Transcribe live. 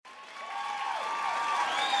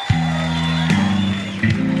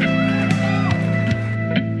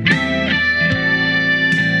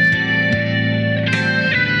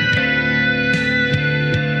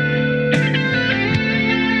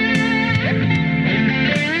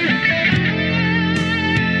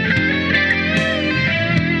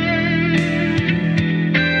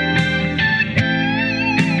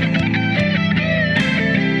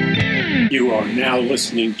now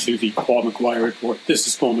listening to the Paul McGUIRE Report. This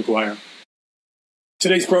is Paul McGUIRE.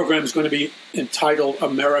 Today's program is going to be entitled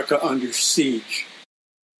America Under Siege,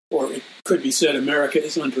 or it could be said America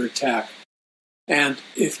is under attack. And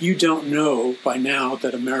if you don't know by now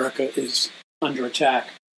that America is under attack,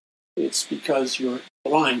 it's because you're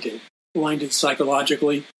blinded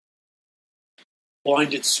psychologically,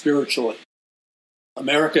 blinded spiritually.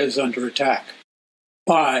 America is under attack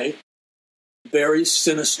by very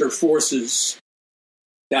sinister forces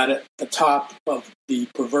that at the top of the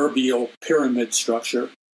proverbial pyramid structure,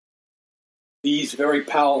 these very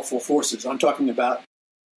powerful forces, I'm talking about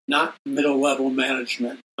not middle-level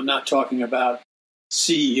management, I'm not talking about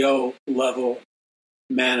CEO-level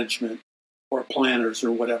management or planners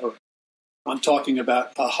or whatever. I'm talking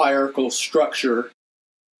about a hierarchical structure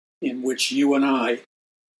in which you and I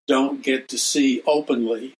don't get to see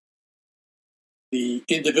openly the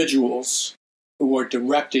individuals who are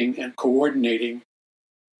directing and coordinating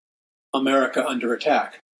America under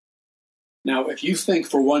attack. Now, if you think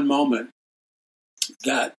for one moment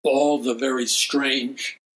that all the very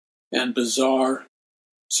strange and bizarre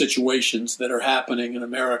situations that are happening in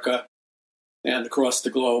America and across the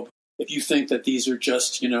globe, if you think that these are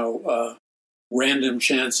just, random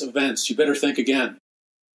chance events, you better think again.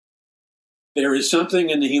 There is something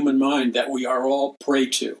in the human mind that we are all prey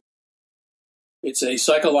to. It's a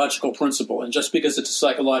psychological principle, and just because it's a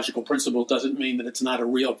psychological principle doesn't mean that it's not a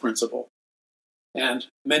real principle. And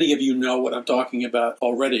many of you know what I'm talking about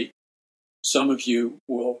already. Some of you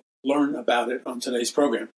will learn about it on today's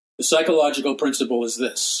program. The psychological principle is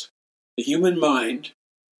this. The human mind,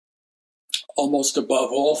 almost above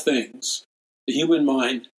all things, the human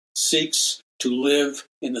mind seeks to live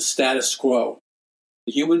in the status quo.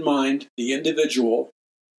 The human mind, the individual,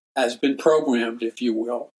 has been programmed, if you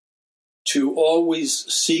will, to always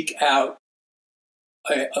seek out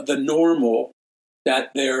the normal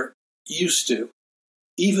that they're used to.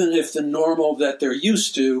 Even if the normal that they're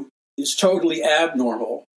used to is totally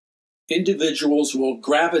abnormal, individuals will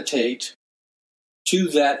gravitate to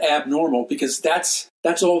that abnormal because that's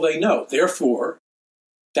all they know. Therefore,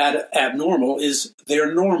 that abnormal is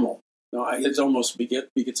their normal. Now, it's almost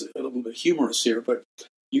gets a little bit humorous here, but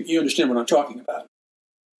you understand what I'm talking about.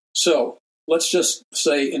 So let's just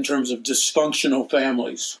say in terms of dysfunctional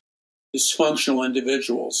families, dysfunctional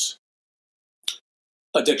individuals,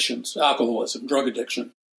 addictions, alcoholism, drug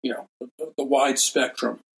addiction, the wide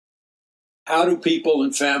spectrum. How do people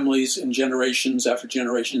and families and generations after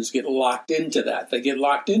generations get locked into that? They get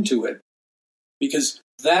locked into it because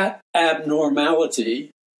that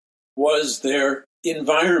abnormality was their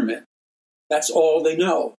environment. That's all they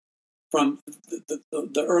know from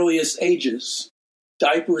the earliest ages,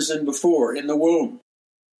 diapers and before, in the womb,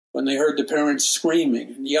 when they heard the parents screaming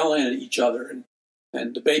and yelling at each other,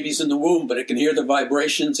 and the baby's in the womb, but it can hear the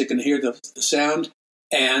vibrations, it can hear the sound,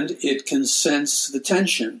 and it can sense the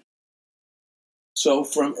tension. So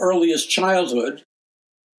from earliest childhood,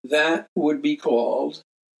 that would be called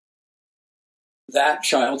that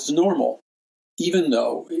child's normal, even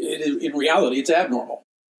though in reality it's abnormal.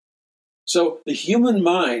 So the human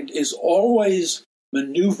mind is always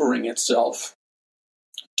maneuvering itself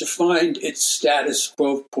to find its status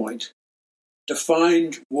quo point, to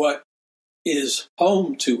find what is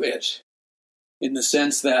home to it, in the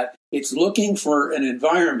sense that it's looking for an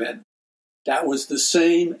environment that was the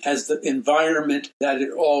same as the environment that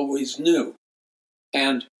it always knew.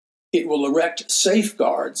 And it will erect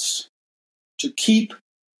safeguards to keep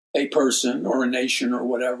a person or a nation or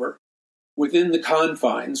whatever within the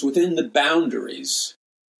confines, within the boundaries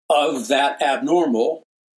of that abnormal,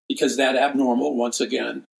 because that abnormal, once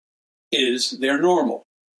again, is their normal.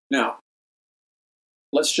 Now,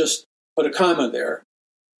 let's just put a comma there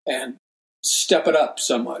and step it up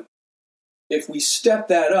somewhat. If we step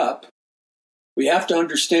that up, we have to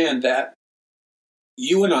understand that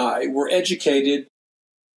you and I were educated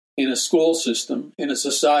in a school system, in a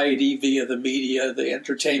society via the media, the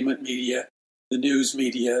entertainment media, the news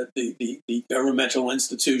media, the governmental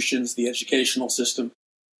institutions, the educational system,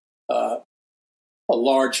 a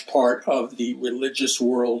large part of the religious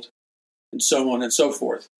world, and so on and so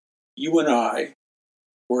forth. You and I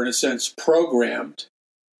were, in a sense, programmed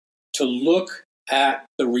to look at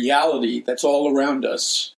the reality that's all around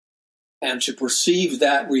us and to perceive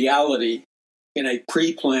that reality in a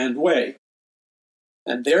pre-planned way.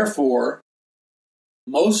 And therefore,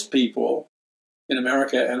 most people in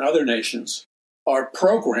America and other nations are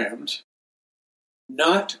programmed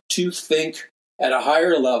not to think at a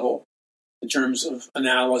higher level in terms of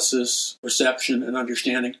analysis, perception, and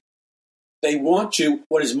understanding. They want to,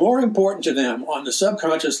 what is more important to them on the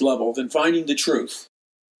subconscious level than finding the truth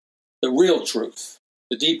the real truth,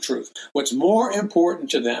 the deep truth. What's more important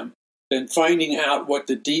to them than finding out what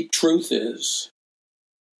the deep truth is,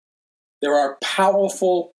 there are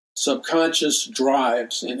powerful subconscious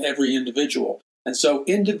drives in every individual. And so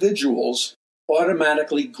individuals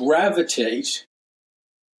automatically gravitate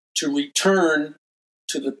to return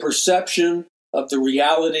to the perception of the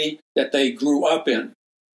reality that they grew up in.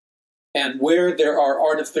 And where there are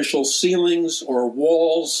artificial ceilings or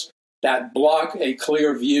walls that block a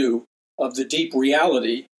clear view of the deep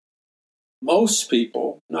reality, most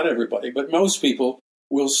people, not everybody, but most people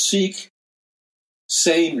will seek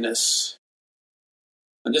sameness.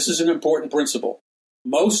 And this is an important principle.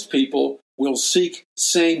 Most people will seek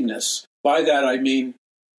sameness. By that I mean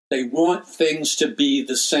they want things to be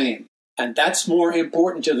the same. And that's more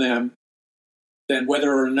important to them than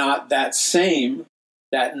whether or not that same,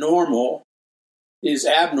 that normal, is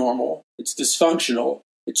abnormal, it's dysfunctional,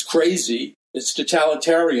 it's crazy, it's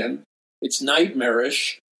totalitarian, it's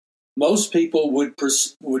nightmarish. Most people would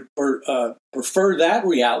prefer that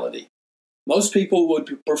reality. Most people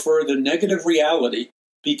would prefer the negative reality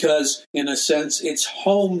because, in a sense, it's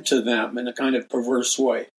home to them in a kind of perverse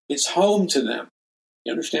way. It's home to them.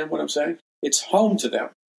 You understand what I'm saying? It's home to them.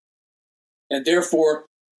 And therefore,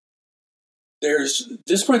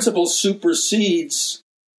 this principle supersedes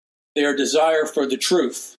their desire for the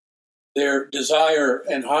truth, their desire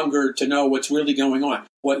and hunger to know what's really going on.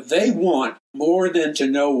 What they want, more than to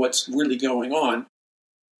know what's really going on,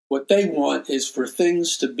 what they want is for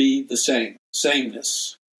things to be the same,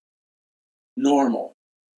 sameness, normal.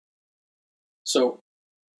 So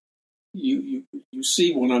you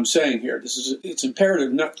see what I'm saying here. It's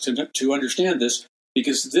imperative not to understand this,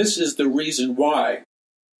 because this is the reason why.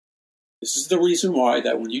 This is the reason why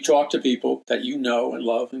that when you talk to people that you know and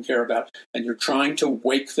love and care about, and you're trying to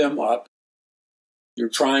wake them up, you're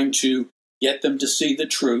trying to get them to see the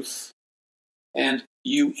truth, and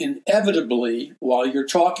you inevitably, while you're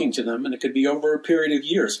talking to them, and it could be over a period of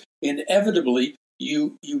years, inevitably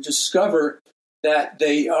you discover that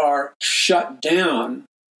they are shut down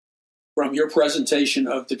from your presentation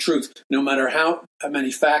of the truth, no matter how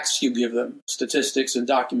many facts you give them, statistics and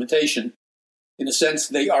documentation. In a sense,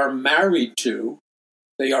 they are married to,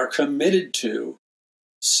 they are committed to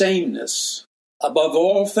sameness. Above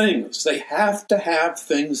all things, they have to have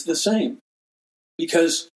things the same.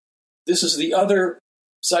 Because this is the other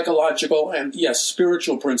psychological and, yes,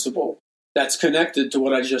 spiritual principle that's connected to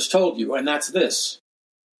what I just told you, and that's this.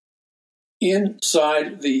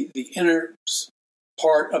 Inside the inner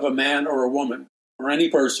part of a man or a woman, or any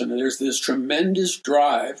person, there's this tremendous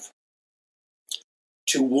drive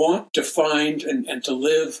to want to find and to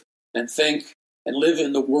live and think and live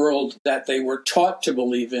in the world that they were taught to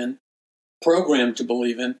believe in, programmed to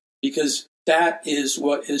believe in, because that is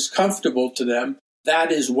what is comfortable to them,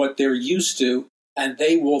 that is what they're used to, and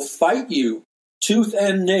they will fight you tooth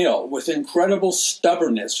and nail with incredible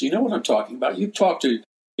stubbornness. You know what I'm talking about. You talk to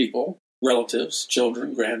people, relatives,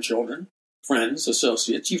 children, grandchildren, friends,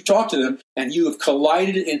 associates. You've talked to them, and you have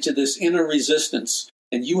collided into this inner resistance.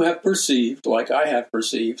 And you have perceived, like I have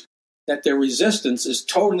perceived, that their resistance is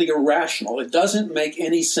totally irrational. It doesn't make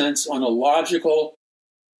any sense on a logical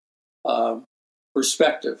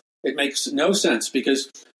perspective. It makes no sense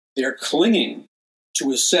because they're clinging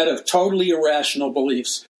to a set of totally irrational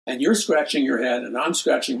beliefs. And you're scratching your head, and I'm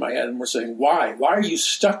scratching my head, and we're saying, why? Why are you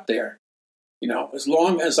stuck there? You know, as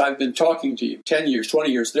long as I've been talking to you, 10 years,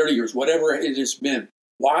 20 years, 30 years, whatever it has been,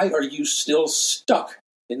 why are you still stuck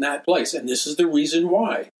in that place? And this is the reason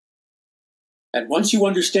why. And once you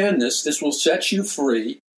understand this, this will set you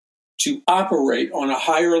free to operate on a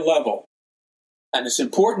higher level. And it's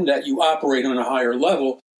important that you operate on a higher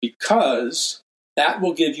level because that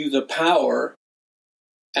will give you the power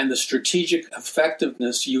and the strategic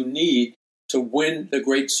effectiveness you need to win the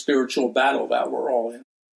great spiritual battle that we're all in.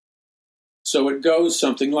 So it goes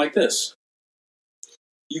something like this.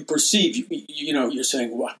 You perceive, you're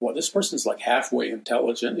saying, well, this person's like halfway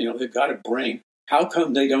intelligent. They've got a brain. How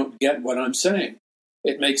come they don't get what I'm saying?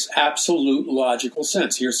 It makes absolute logical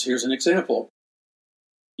sense. Here's an example.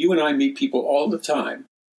 You and I meet people all the time,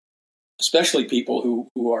 especially people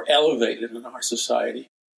who are elevated in our society,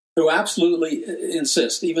 who absolutely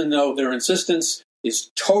insist, even though their insistence is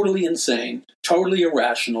totally insane, totally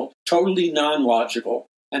irrational, totally non-logical,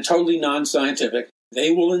 and totally non-scientific,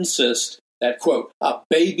 they will insist that, quote, a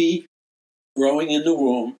baby growing in the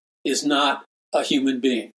womb is not a human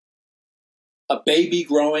being. A baby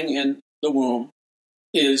growing in the womb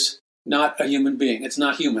is not a human being. It's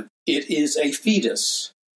not human. It is a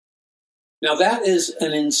fetus. Now, that is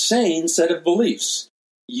an insane set of beliefs.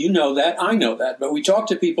 You know that, I know that, but we talk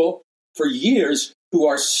to people for years who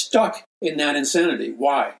are stuck in that insanity.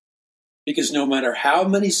 Why? Because no matter how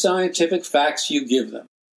many scientific facts you give them,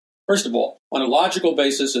 first of all, on a logical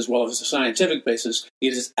basis as well as a scientific basis,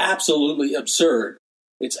 it is absolutely absurd.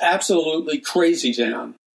 It's absolutely crazy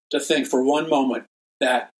town to think for one moment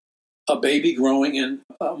that a baby growing in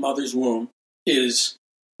a mother's womb is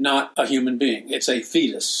not a human being. It's a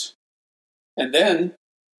fetus. And then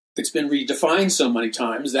it's been redefined so many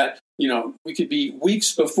times that, we could be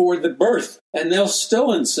weeks before the birth and they'll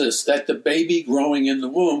still insist that the baby growing in the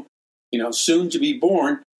womb, soon to be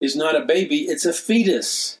born, is not a baby, it's a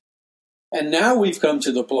fetus. And now we've come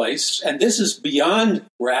to the place, and this is beyond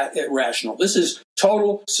rational. This is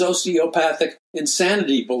total sociopathic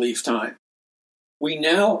insanity belief time. We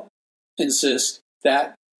now insist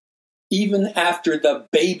that even after the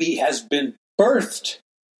baby has been birthed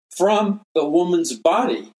from the woman's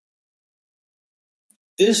body,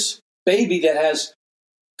 this baby that has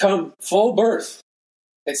come full birth,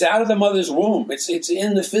 it's out of the mother's womb. It's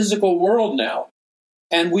in the physical world now.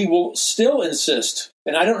 And we will still insist,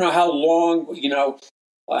 and I don't know how long,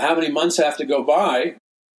 how many months have to go by,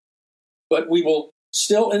 but we will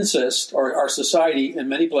still insist, or our society in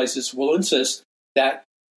many places will insist, that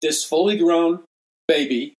this fully grown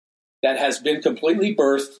baby that has been completely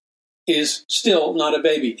birthed is still not a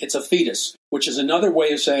baby. It's a fetus, which is another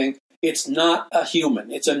way of saying it's not a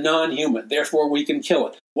human. It's a non-human. Therefore, we can kill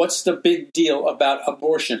it. What's the big deal about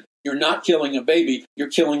abortion? You're not killing a baby. You're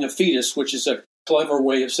killing a fetus, which is a clever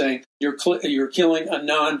way of saying you're killing a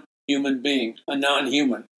non-human being, a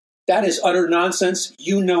non-human. That is utter nonsense.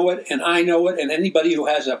 You know it, and I know it, and anybody who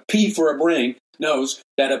has a pea for a brain knows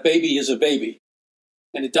that a baby is a baby.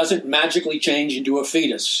 And it doesn't magically change into a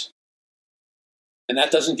fetus. And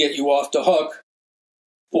that doesn't get you off the hook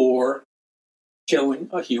for killing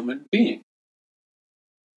a human being.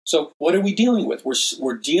 So what are we dealing with?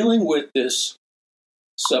 We're dealing with this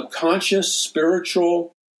subconscious,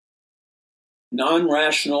 spiritual,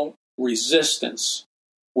 non-rational resistance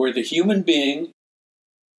where the human being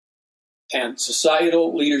and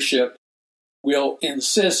societal leadership will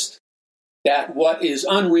insist that what is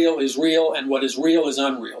unreal is real and what is real is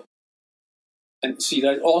unreal. And see,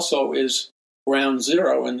 that also is ground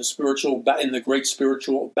zero in the great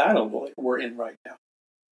spiritual battle we're in right now.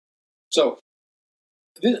 So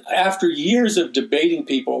after years of debating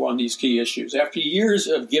people on these key issues, after years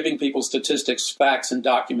of giving people statistics, facts, and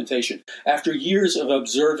documentation, after years of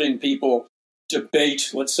observing people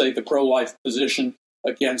debate, let's say, the pro-life position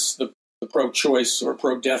against the pro-choice or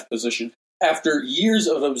pro-death position, after years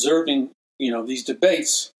of observing, these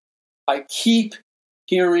debates, I keep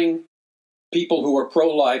hearing people who are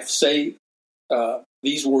pro-life say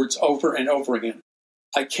these words over and over again.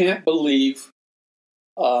 I can't believe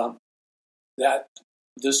that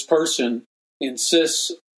this person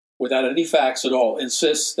insists, without any facts at all,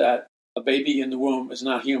 insists that a baby in the womb is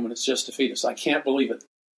not human, it's just a fetus. I can't believe it.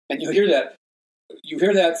 And you hear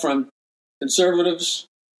that from conservatives,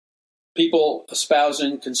 people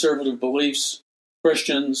espousing conservative beliefs,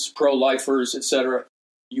 Christians, pro-lifers, etc.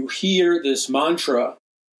 You hear this mantra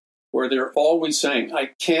where they're always saying,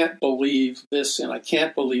 I can't believe this and I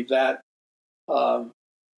can't believe that.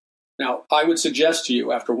 Now, I would suggest to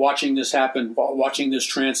you, after watching this happen, watching this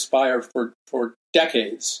transpire for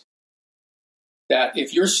decades, that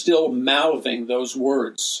if you're still mouthing those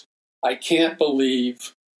words, I can't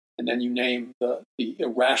believe, and then you name the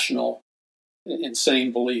irrational,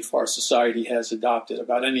 insane belief our society has adopted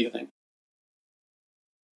about anything,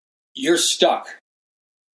 you're stuck.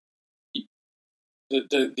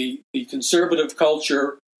 The conservative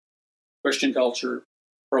culture, Christian culture,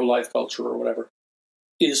 pro-life culture, or whatever,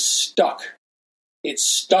 is stuck. It's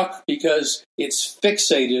stuck because it's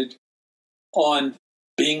fixated on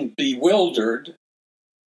being bewildered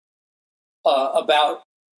about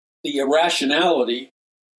the irrationality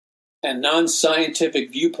and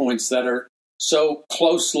non-scientific viewpoints that are so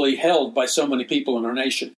closely held by so many people in our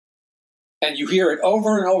nation. And you hear it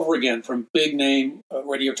over and over again from big-name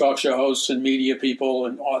radio talk show hosts and media people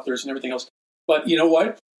and authors and everything else. But you know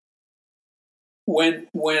what? When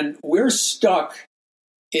we're stuck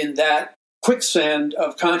in that quicksand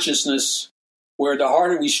of consciousness where the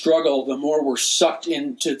harder we struggle, the more we're sucked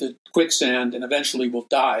into the quicksand and eventually we'll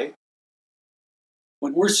die.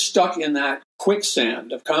 When we're stuck in that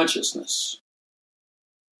quicksand of consciousness,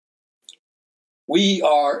 we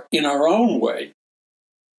are in our own way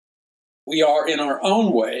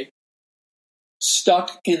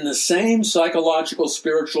stuck in the same psychological,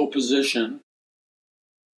 spiritual position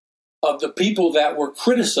of the people that we're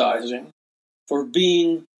criticizing for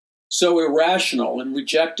being so irrational and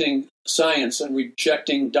rejecting science and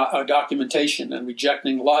rejecting documentation and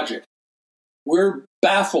rejecting logic. We're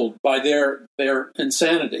baffled by their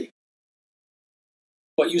insanity.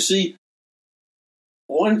 But you see,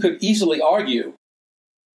 one could easily argue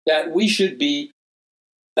that we should be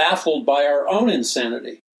baffled by our own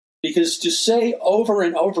insanity. Because to say over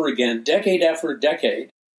and over again, decade after decade,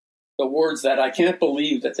 the words that I can't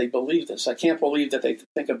believe that they believe this, I can't believe that they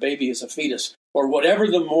think a baby is a fetus, or whatever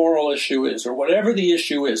the moral issue is, or whatever the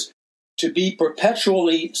issue is, to be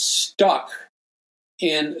perpetually stuck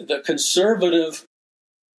in the conservative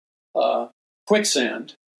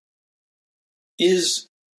quicksand is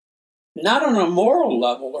not on a moral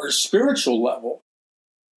level or a spiritual level,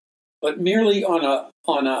 but merely on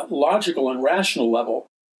a logical and rational level.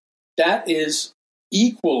 That is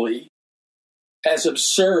equally as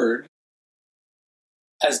absurd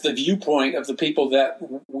as the viewpoint of the people that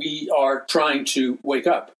we are trying to wake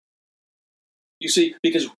up. You see,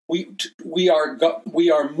 because we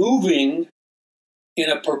are moving in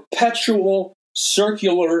a perpetual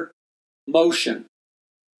circular motion.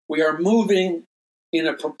 We are moving in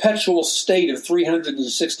a perpetual state of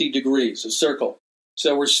 360 degrees, a circle.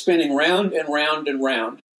 So we're spinning round and round and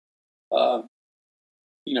round,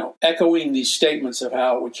 echoing these statements of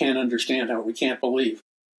how we can't understand, how we can't believe.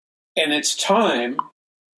 And it's time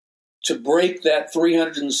to break that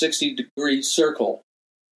 360-degree circle,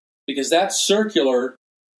 because that circular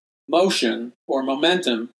motion or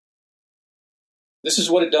momentum, this is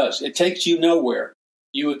what it does. It takes you nowhere.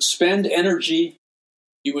 You expend energy,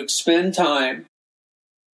 you expend time,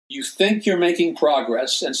 you think you're making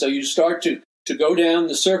progress, and so you start to go down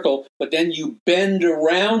the circle, but then you bend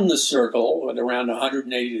around the circle at around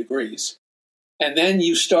 180 degrees, and then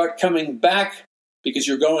you start coming back because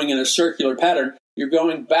you're going in a circular pattern. You're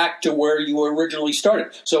going back to where you originally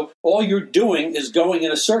started. So all you're doing is going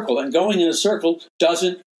in a circle, and going in a circle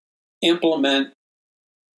doesn't implement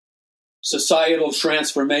societal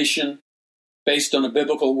transformation based on a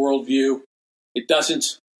biblical worldview. It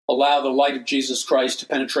doesn't allow the light of Jesus Christ to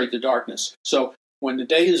penetrate the darkness. So when the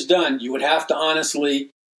day is done, you would have to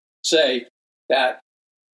honestly say that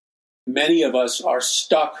many of us are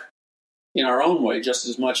stuck in our own way just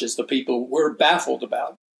as much as the people we're baffled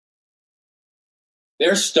about.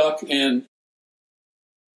 They're stuck in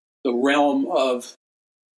the realm of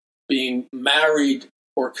being married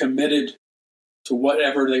or committed to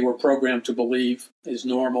whatever they were programmed to believe is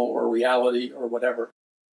normal or reality or whatever.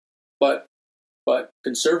 But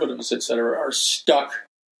conservatives, etc., are stuck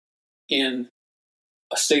in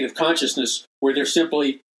a state of consciousness where they're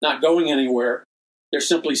simply not going anywhere. They're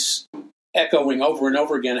simply echoing over and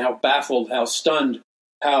over again how baffled, how stunned,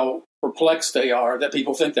 how perplexed they are that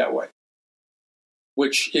people think that way,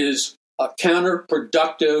 which is a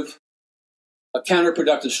counterproductive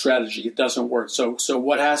strategy. It doesn't work. So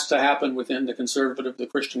what has to happen within the conservative, the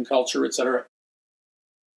Christian culture, etc.?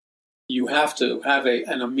 You have to have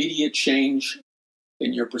an immediate change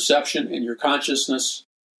in your perception, in your consciousness,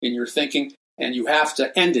 in your thinking, and you have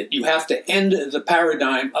to end it. You have to end the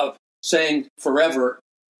paradigm of saying forever.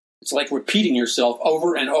 It's like repeating yourself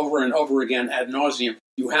over and over and over again ad nauseum.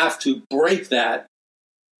 You have to break that,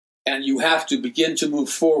 and you have to begin to move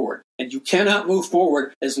forward. And you cannot move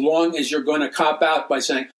forward as long as you're going to cop out by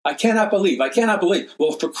saying, I cannot believe, I cannot believe.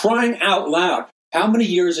 Well, for crying out loud, how many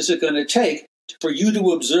years is it going to take for you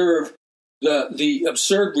to observe the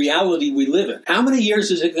absurd reality we live in? How many years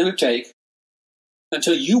is it going to take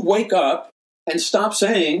until you wake up and stop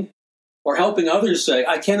saying or helping others say,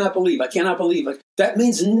 I cannot believe, I cannot believe? That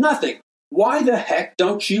means nothing. Why the heck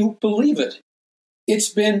don't you believe it? It's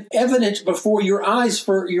been evident before your eyes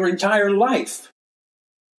for your entire life.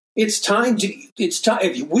 It's time.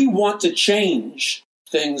 If we want to change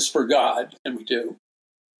things for God, and we do,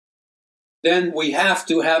 then we have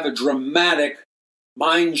to have a dramatic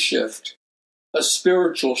mind shift, a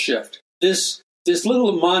spiritual shift. This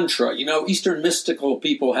little mantra, Eastern mystical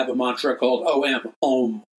people have a mantra called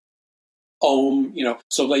Om. Om,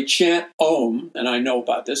 so they chant Om, and I know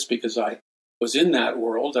about this because I was in that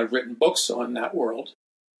world. I've written books on that world.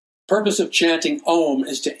 Purpose of chanting Om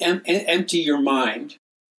is to empty your mind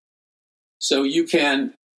so you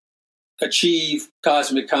can achieve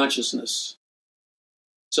cosmic consciousness.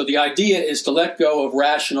 So the idea is to let go of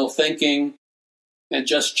rational thinking and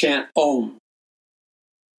just chant Om.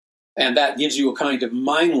 And that gives you a kind of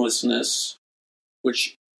mindlessness,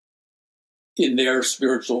 which in their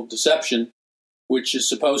spiritual deception, which is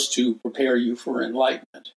supposed to prepare you for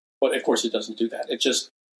enlightenment. But of course it doesn't do that. It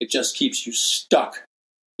just keeps you stuck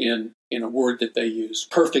in a word that they use,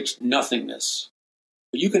 perfect nothingness.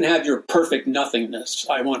 You can have your perfect nothingness.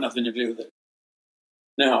 I want nothing to do with it.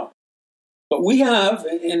 Now, but we have,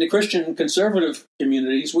 in the Christian conservative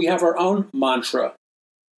communities, we have our own mantra.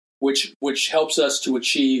 which helps us to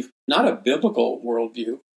achieve not a biblical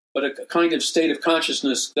worldview, but a kind of state of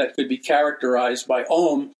consciousness that could be characterized by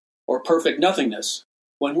Om, or perfect nothingness.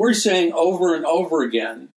 When we're saying over and over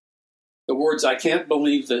again the words, I can't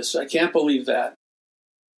believe this, I can't believe that,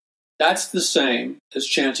 that's the same as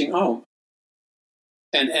chanting Om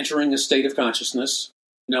and entering a state of consciousness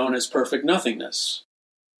known as perfect nothingness.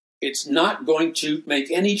 It's not going to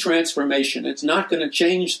make any transformation. It's not going to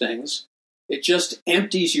change things. It just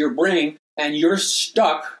empties your brain, and you're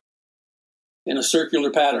stuck in a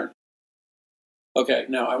circular pattern. Okay,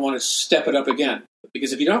 now I want to step it up again,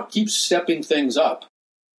 because if you don't keep stepping things up,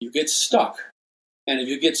 you get stuck. And if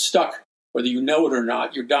you get stuck, whether you know it or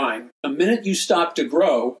not, you're dying. The minute you stop to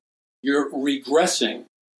grow, you're regressing.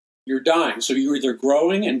 You're dying. So you're either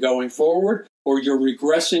growing and going forward, or you're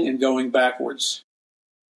regressing and going backwards.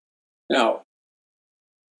 Now,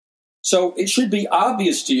 so it should be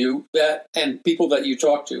obvious to you that, and people that you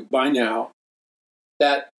talk to by now,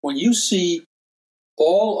 that when you see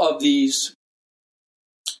all of these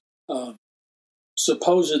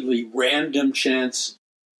supposedly random chance,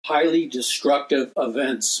 highly destructive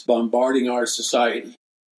events bombarding our society,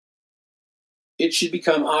 it should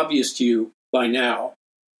become obvious to you by now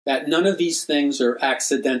that none of these things are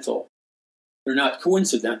accidental. They're not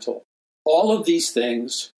coincidental. All of these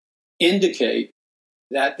things indicate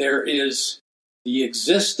that there is the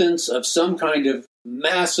existence of some kind of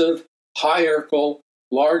massive, hierarchical,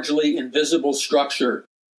 largely invisible structure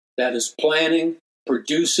that is planning,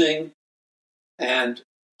 producing, and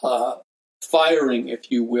firing,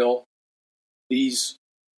 if you will, these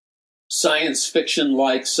science fiction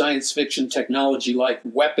technology-like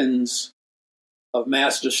weapons of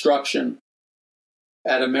mass destruction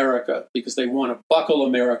at America, because they want to buckle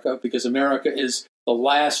America, because America is the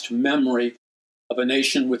last memory of a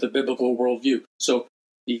nation with a biblical worldview. So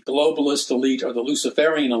the globalist elite or the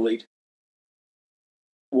Luciferian elite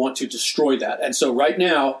want to destroy that. And so right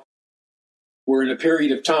now, we're in a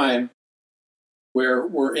period of time where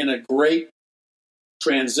we're in a great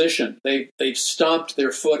transition. They've stomped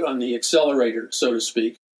their foot on the accelerator, so to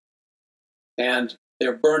speak, and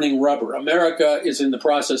they're burning rubber. America is in the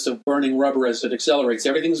process of burning rubber as it accelerates.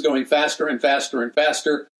 Everything's going faster and faster and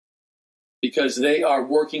faster because they are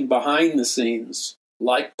working behind the scenes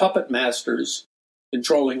like puppet masters,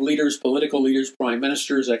 controlling leaders, political leaders, prime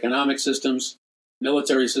ministers, economic systems,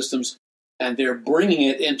 military systems, and they're bringing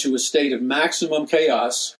it into a state of maximum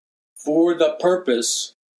chaos for the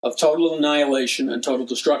purpose of total annihilation and total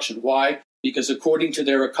destruction. Why? Because according to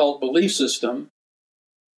their occult belief system,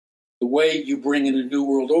 the way you bring in a new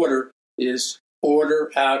world order is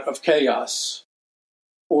order out of chaos.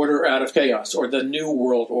 Order out of chaos, or the new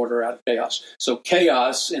world order out of chaos. So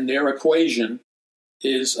chaos in their equation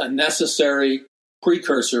is a necessary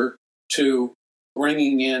precursor to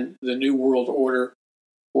bringing in the new world order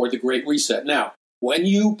or the Great Reset. Now, when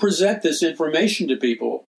you present this information to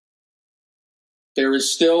people, there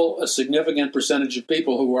is still a significant percentage of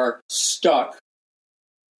people who are stuck,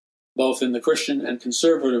 both in the Christian and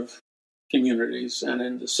conservative communities and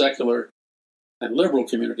in the secular and liberal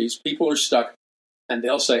communities. People are stuck, and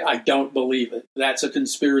they'll say, I don't believe it. That's a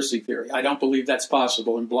conspiracy theory. I don't believe that's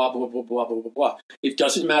possible, and blah, blah, blah, blah, blah, blah, blah. It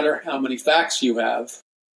doesn't matter how many facts you have,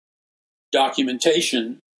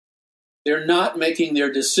 documentation, they're not making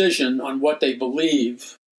their decision on what they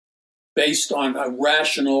believe based on a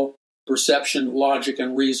rational perception, logic,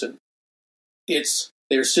 and reason.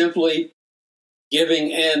 They're simply giving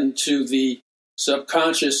in to the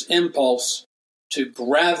subconscious impulse to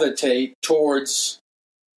gravitate towards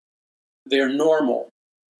their normal,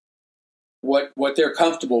 what they're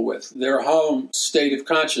comfortable with, their home state of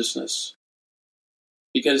consciousness.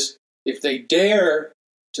 Because if they dare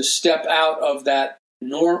to step out of that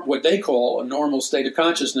what they call a normal state of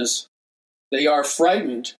consciousness, they are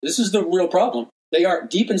frightened. This is the real problem. They are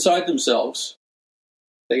deep inside themselves.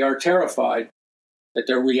 They are terrified that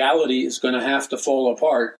their reality is going to have to fall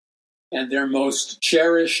apart, and their most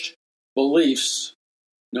cherished beliefs,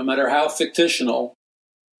 no matter how fictional,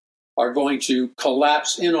 are going to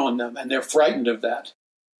collapse in on them, and they're frightened of that,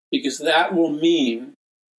 because that will mean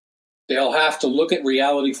they'll have to look at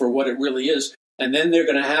reality for what it really is, and then they're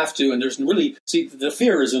going to have to, and there's really, see, the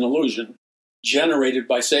fear is an illusion generated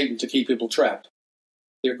by Satan to keep people trapped.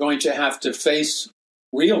 They're going to have to face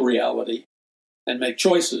real reality and make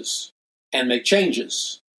choices and make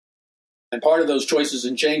changes. And part of those choices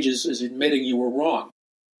and changes is admitting you were wrong.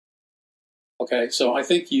 Okay, so I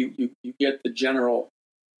think you get the general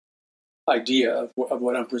idea of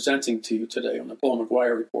what I'm presenting to you today on the Paul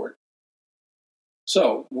McGUIRE Report.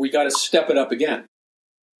 So we got to step it up again.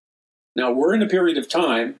 Now, we're in a period of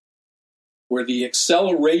time where the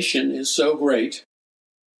acceleration is so great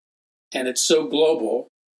and it's so global,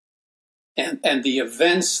 and the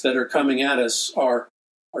events that are coming at us are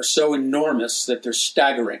so enormous that they're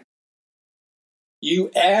staggering.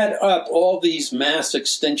 You add up all these mass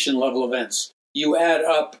extinction level events. You add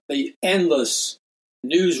up the endless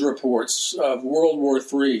news reports of World War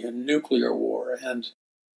III and nuclear war and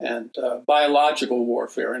biological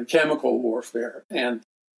warfare and chemical warfare and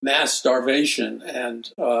mass starvation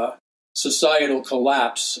and societal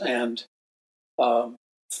collapse and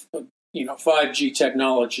 5G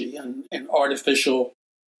technology and artificial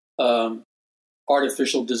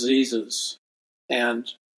diseases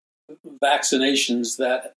and vaccinations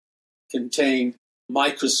that contain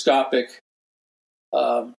microscopic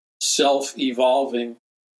self-evolving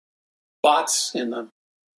bots in them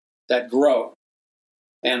that grow.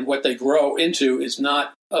 And what they grow into is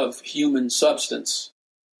not of human substance.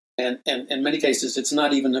 And in many cases, it's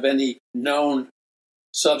not even of any known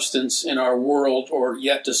substance in our world or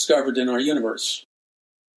yet discovered in our universe.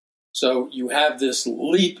 So you have this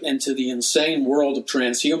leap into the insane world of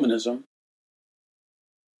transhumanism,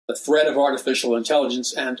 the threat of artificial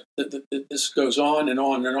intelligence, and this goes on and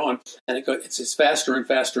on and on, and it's faster and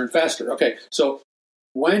faster and faster. Okay, so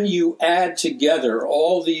when you add together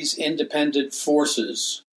all these independent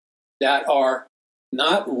forces that are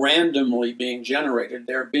not randomly being generated,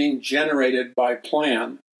 they're being generated by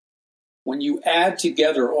plan. When you add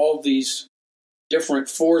together all these different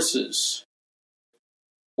forces,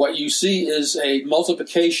 what you see is a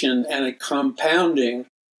multiplication and a compounding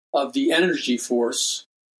of the energy force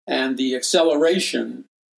and the acceleration,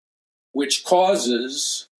 which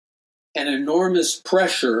causes an enormous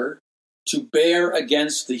pressure to bear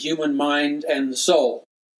against the human mind and the soul.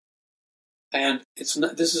 And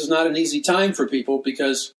this is not an easy time for people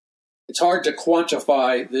because it's hard to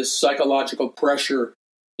quantify this psychological pressure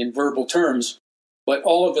in verbal terms, but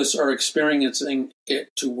all of us are experiencing it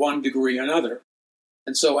to one degree or another.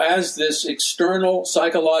 And so as this external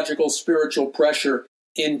psychological spiritual pressure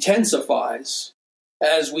intensifies,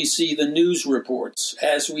 as we see the news reports,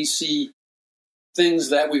 as we see things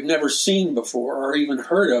that we've never seen before or even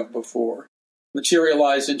heard of before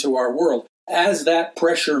materialize into our world, as that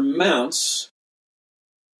pressure mounts,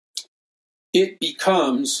 it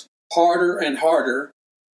becomes harder and harder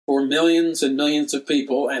for millions and millions of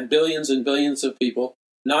people and billions of people,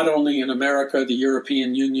 not only in America, the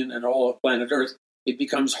European Union, and all of planet Earth. It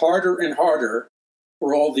becomes harder and harder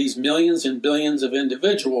for all these millions and billions of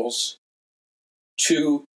individuals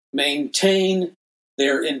to maintain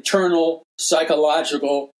their internal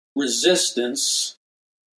psychological resistance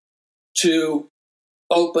to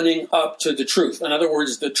opening up to the truth. In other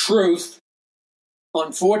words, the truth,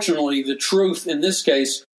 unfortunately, the truth in this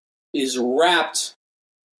case is wrapped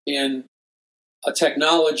in a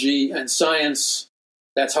technology and science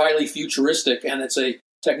that's highly futuristic, and it's a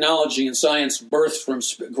technology and science birthed from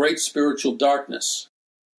great spiritual darkness.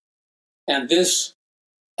 And this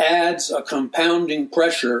adds a compounding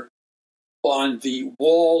pressure on the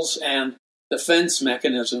walls and defense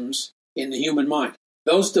mechanisms in the human mind.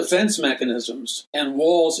 Those defense mechanisms and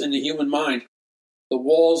walls in the human mind, the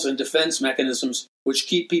walls and defense mechanisms which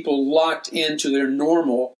keep people locked into their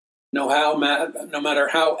normal, no matter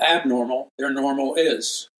how abnormal their normal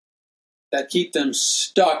is, that keep them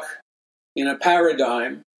stuck in a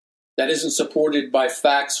paradigm that isn't supported by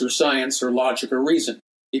facts or science or logic or reason.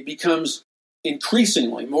 It becomes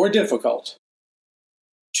increasingly more difficult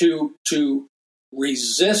to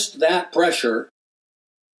resist that pressure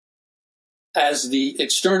as the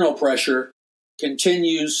external pressure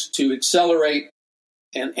continues to accelerate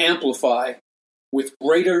and amplify with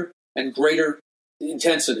greater and greater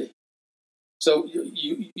intensity. So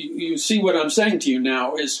you see what I'm saying to you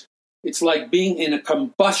now is it's like being in a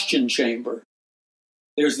combustion chamber.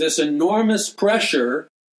 There's this enormous pressure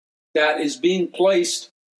that is being placed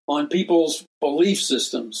on people's belief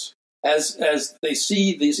systems as they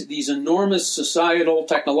see these enormous societal,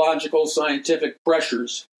 technological, scientific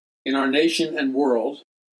pressures in our nation and world.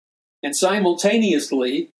 And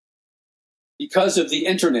simultaneously, because of the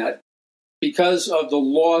internet, because of the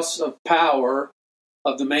loss of power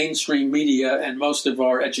of the mainstream media and most of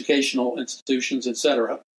our educational institutions,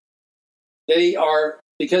 etc.,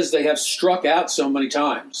 because they have struck out so many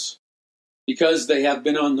times, because they have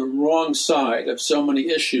been on the wrong side of so many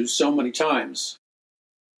issues so many times,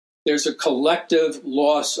 there's a collective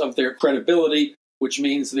loss of their credibility, which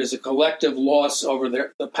means there's a collective loss over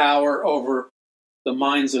the power over the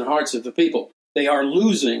minds and hearts of the people. They are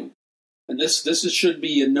losing, and this should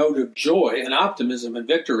be a note of joy and optimism and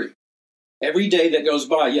victory. Every day that goes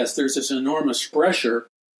by, yes, there's this enormous pressure,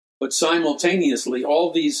 but simultaneously,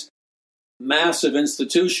 all these massive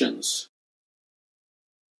institutions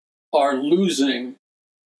are losing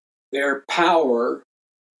their power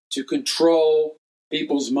to control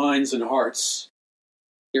people's minds and hearts.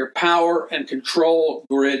 Their power and control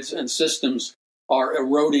grids and systems are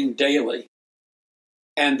eroding daily.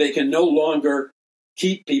 And they can no longer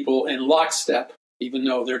keep people in lockstep, even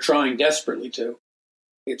though they're trying desperately to.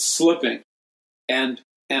 It's slipping. And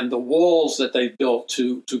the walls that they've built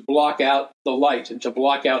to block out the light and to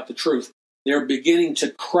block out the truth, they're beginning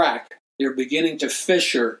to crack. They're beginning to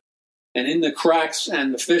fissure. And in the cracks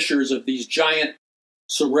and the fissures of these giant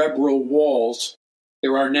cerebral walls,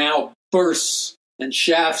 there are now bursts and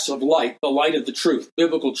shafts of light, the light of the truth,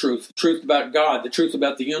 biblical truth, the truth about God, the truth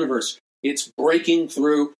about the universe. It's breaking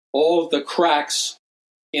through all of the cracks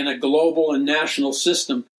in a global and national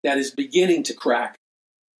system that is beginning to crack.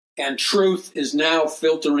 And truth is now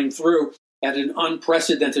filtering through at an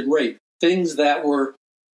unprecedented rate. Things that were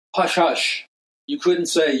hush-hush, you couldn't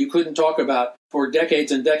say, you couldn't talk about for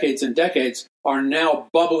decades and decades and decades are now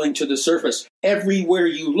bubbling to the surface. Everywhere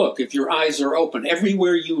you look, if your eyes are open,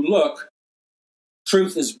 everywhere you look,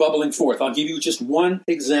 truth is bubbling forth. I'll give you just one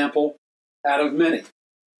example out of many.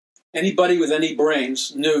 Anybody with any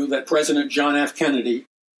brains knew that President John F. Kennedy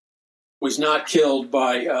was not killed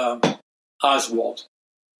by Oswald.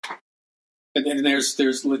 And there's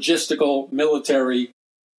logistical, military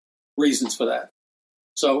reasons for that.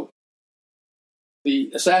 So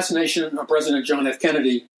the assassination of President John F.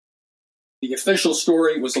 Kennedy, the official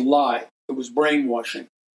story was a lie. It was brainwashing.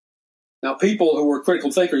 Now, people who were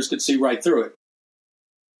critical thinkers could see right through it.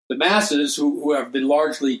 The masses, who have been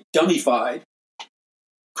largely dummified,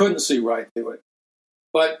 couldn't see right through it.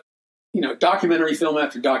 But, documentary film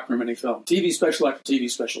after documentary film, TV special after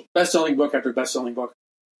TV special, best-selling book after best-selling book,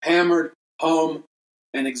 hammered home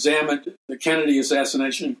and examined the Kennedy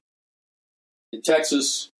assassination in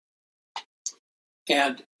Texas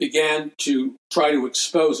and began to try to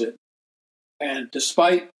expose it. And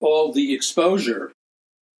despite all the exposure,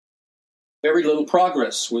 very little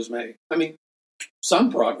progress was made. I mean,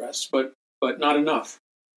 some progress, but not enough.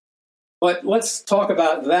 But let's talk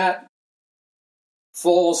about that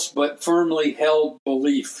false but firmly held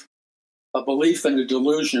belief, a belief in a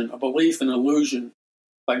delusion, a belief in illusion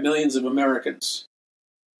by millions of Americans.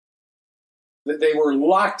 That they were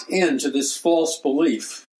locked into this false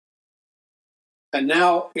belief. And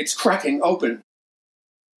now it's cracking open.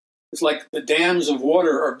 It's like the dams of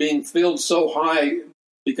water are being filled so high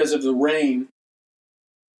because of the rain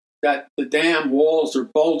that the dam walls are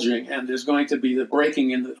bulging, and there's going to be the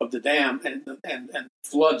breaking of the dam and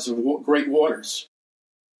floods of great waters.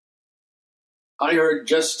 I heard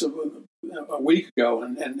just a week ago,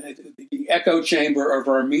 and the echo chamber of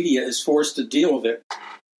our media is forced to deal with it,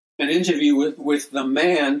 an interview with the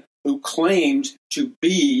man who claimed to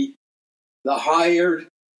be the hired,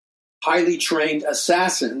 highly trained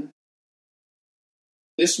assassin.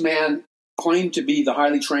 This man claimed to be the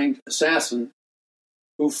highly trained assassin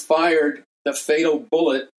who fired the fatal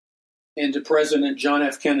bullet into President John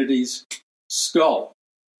F. Kennedy's skull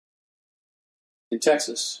in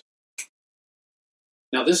Texas.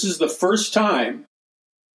 Now, this is the first time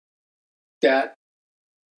that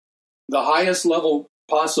the highest level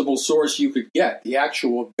possible source you could get, the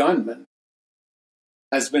actual gunman,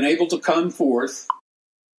 has been able to come forth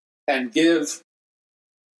and give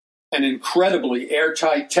an incredibly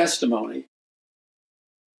airtight testimony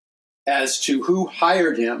as to who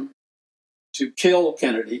hired him to kill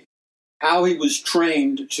Kennedy, how he was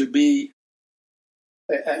trained to be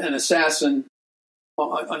an assassin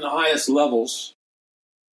on the highest levels.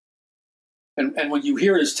 And when you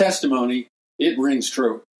hear his testimony, it rings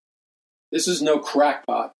true. This is no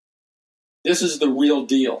crackpot. This is the real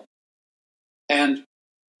deal. And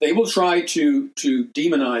they will try to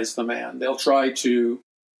demonize the man. They'll try to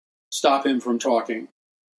stop him from talking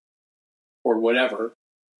or whatever.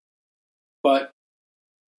 But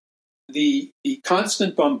the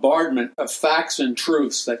constant bombardment of facts and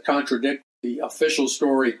truths that contradict the official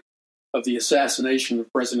story of the assassination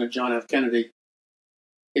of President John F. Kennedy,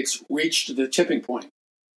 it's reached the tipping point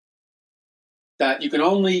that you can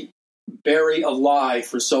only bury a lie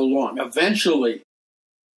for so long. Eventually,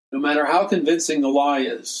 no matter how convincing the lie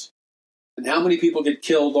is, and how many people get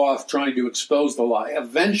killed off trying to expose the lie,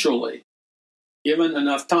 eventually, given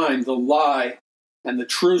enough time, the lie and the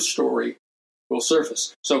true story will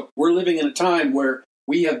surface. So we're living in a time where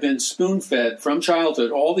we have been spoon-fed from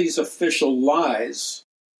childhood all these official lies,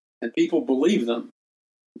 and people believe them.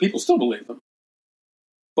 People still believe them.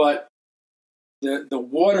 But the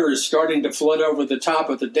water is starting to flood over the top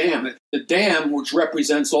of the dam. The dam, which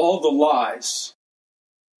represents all the lies,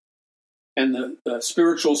 and the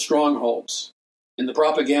spiritual strongholds and the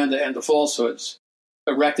propaganda and the falsehoods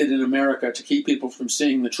erected in America to keep people from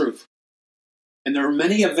seeing the truth. And there are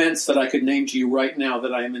many events that I could name to you right now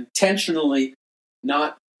that I am intentionally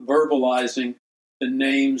not verbalizing the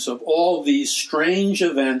names of all these strange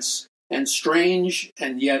events and strange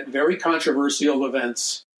and yet very controversial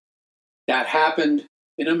events that happened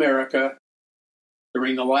in America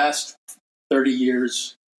during the last 30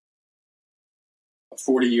 years,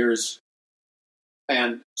 40 years,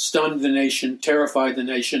 and stunned the nation, terrified the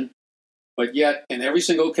nation. But yet, in every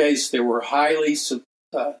single case, there were highly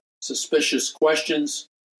suspicious questions.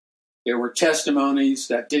 There were testimonies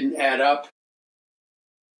that didn't add up.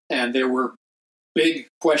 And there were big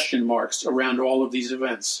question marks around all of these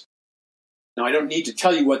events. Now, I don't need to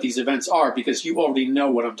tell you what these events are because you already know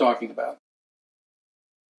what I'm talking about.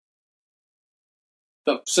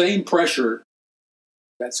 The same pressure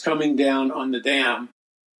that's coming down on the dam,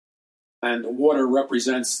 and the water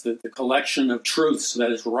represents the collection of truths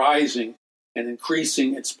that is rising and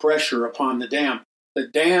increasing its pressure upon the dam. The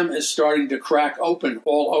dam is starting to crack open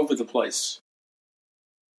all over the place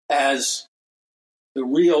as the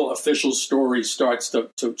real official story starts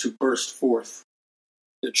to burst forth.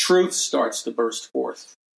 The truth starts to burst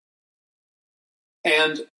forth.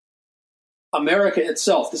 And America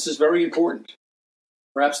itself, this is very important.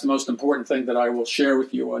 Perhaps the most important thing that I will share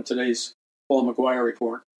with you on today's Paul McGUIRE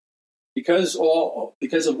report. Because of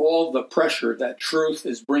all the pressure that truth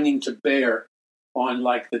is bringing to bear on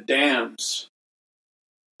like the dams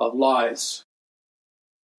of lies,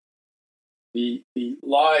 the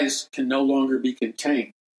lies can no longer be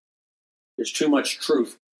contained. There's too much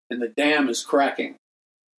truth, and the dam is cracking.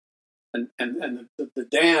 And the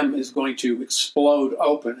dam is going to explode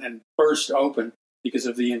open and burst open because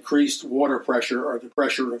of the increased water pressure or the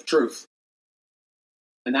pressure of truth.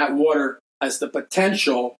 And that water has the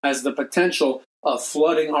potential of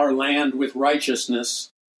flooding our land with righteousness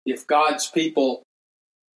if God's people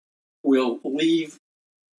will leave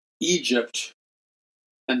Egypt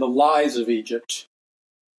and the lies of Egypt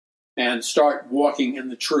and start walking in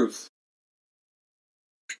the truth.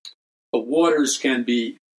 The waters can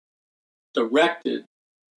be directed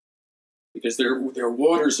because they're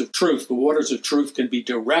waters of truth. The waters of truth can be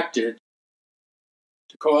directed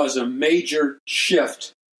to cause a major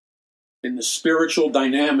shift in the spiritual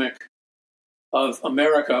dynamic of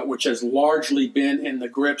America, which has largely been in the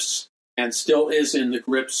grips and still is in the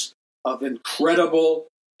grips of incredible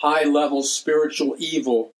high-level spiritual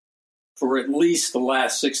evil for at least the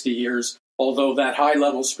last 60 years, although that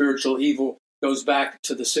high-level spiritual evil goes back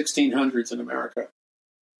to the 1600s in America.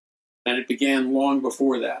 And it began long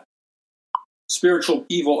before that. Spiritual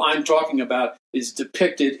evil I'm talking about is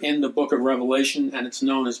depicted in the book of Revelation, and it's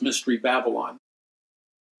known as Mystery Babylon.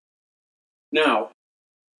 Now,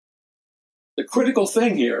 the critical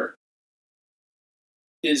thing here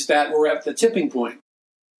is that we're at the tipping point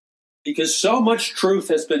because so much truth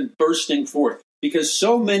has been bursting forth, because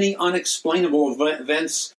so many unexplainable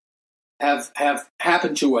events have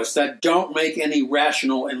happened to us that don't make any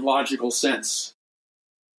rational and logical sense.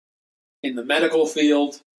 In the medical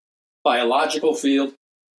field, biological field,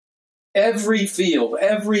 every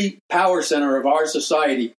power center of our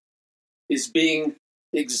society is being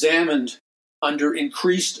examined under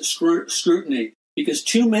increased scrutiny because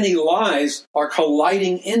too many lies are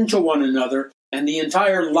colliding into one another and the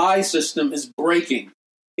entire lie system is breaking.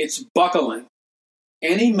 It's buckling.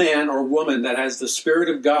 Any man or woman that has the Spirit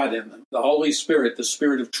of God in them, the Holy Spirit, the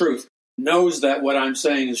Spirit of truth, knows that what I'm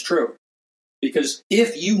saying is true. Because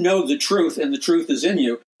if you know the truth and the truth is in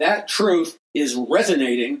you, that truth is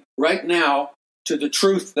resonating right now to the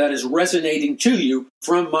truth that is resonating to you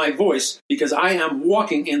from my voice, because I am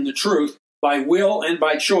walking in the truth by will and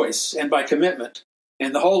by choice and by commitment.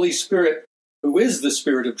 And the Holy Spirit, who is the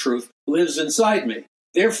Spirit of truth, lives inside me.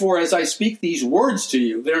 Therefore, as I speak these words to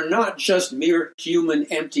you, they're not just mere human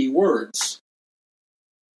empty words.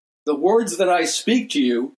 The words that I speak to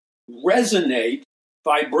you resonate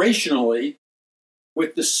vibrationally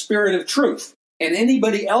with the Spirit of truth. And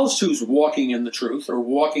anybody else who's walking in the truth or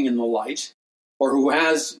walking in the light, or who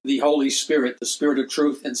has the Holy Spirit, the Spirit of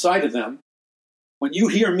truth inside of them, when you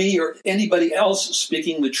hear me or anybody else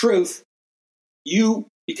speaking the truth,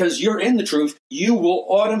 because you're in the truth, you will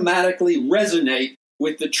automatically resonate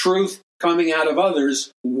with the truth coming out of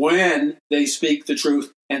others when they speak the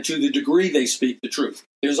truth and to the degree they speak the truth.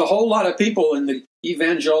 There's a whole lot of people in the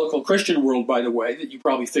evangelical Christian world, by the way, that you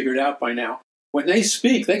probably figured out by now. When they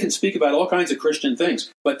speak, they can speak about all kinds of Christian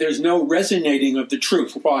things, but there's no resonating of the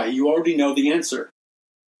truth. Why? You already know the answer.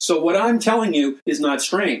 So what I'm telling you is not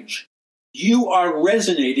strange. You are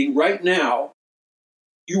resonating right now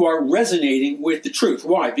you are resonating with the truth.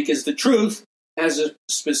 Why? Because the truth has a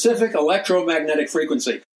specific electromagnetic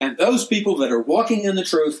frequency. And those people that are walking in the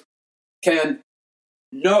truth can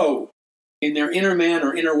know in their inner man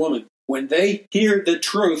or inner woman, when they hear the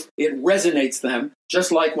truth, it resonates them,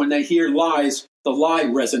 just like when they hear lies, the lie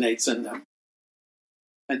resonates in them.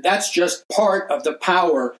 And that's just part of the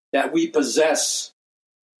power that we possess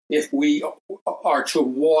if we are to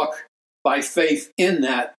walk by faith in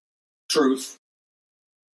that truth.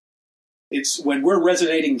 It's when we're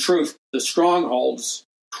resonating truth, the strongholds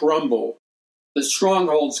crumble. The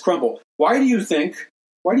strongholds crumble. Why do you think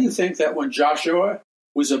that when Joshua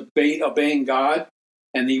was obeying God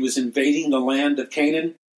and he was invading the land of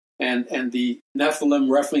Canaan, and the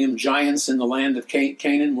Rephaim giants in the land of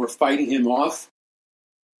Canaan were fighting him off,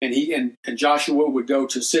 and Joshua would go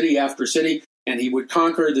to city after city, and he would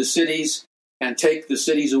conquer the cities and take the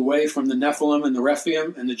cities away from the Nephilim and the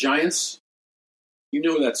Rephaim and the giants? You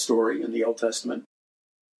know that story in the Old Testament.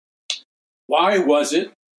 Why was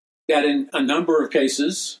it that in a number of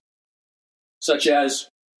cases, such as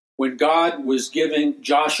when God was giving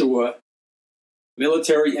Joshua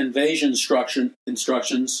military invasion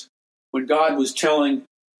instructions, when God was telling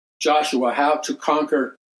Joshua how to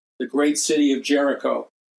conquer the great city of Jericho,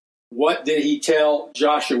 what did he tell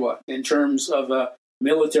Joshua in terms of a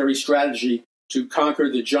military strategy to conquer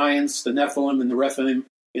the giants, the Nephilim, and the Rephaim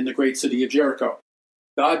in the great city of Jericho?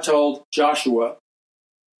 God told Joshua,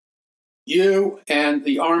 you and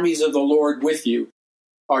the armies of the Lord with you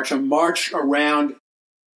are to march around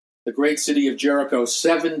the great city of Jericho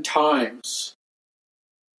 7 times.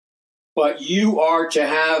 But you are to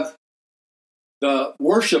have the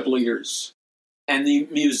worship leaders and the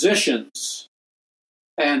musicians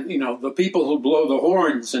and, the people who blow the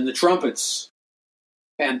horns and the trumpets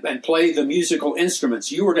and play the musical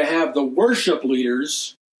instruments. You are to have the worship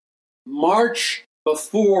leaders march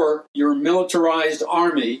before your militarized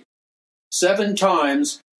army 7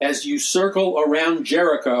 times as you circle around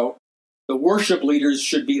Jericho. The worship leaders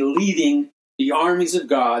should be leading the armies of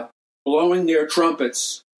God, blowing their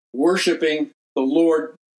trumpets, worshiping the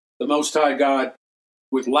Lord, the Most High God,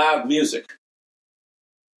 with loud music.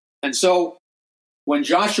 And so, when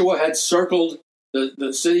Joshua had circled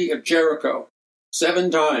the city of Jericho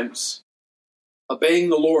 7 times,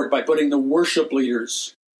 obeying the Lord by putting the worship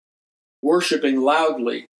leaders worshiping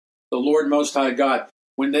loudly the Lord Most High God,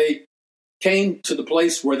 when they came to the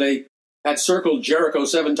place where they had circled Jericho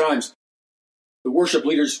 7 times, the worship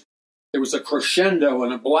leaders, there was a crescendo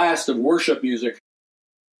and a blast of worship music.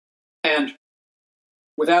 And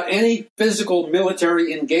without any physical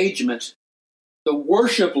military engagement, the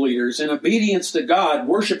worship leaders, in obedience to God,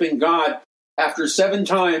 worshiping God, after 7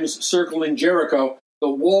 times circling Jericho, the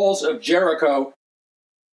walls of Jericho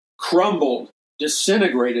crumbled,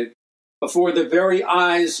 disintegrated before the very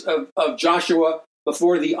eyes of Joshua,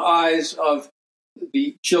 before the eyes of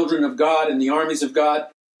the children of God and the armies of God,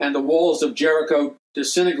 and the walls of Jericho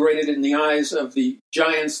disintegrated in the eyes of the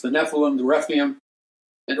giants, the Nephilim, the Rephaim,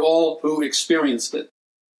 and all who experienced it.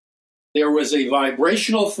 There was a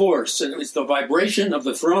vibrational force, and it was the vibration of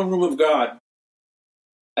the throne room of God.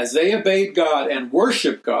 As they obeyed God and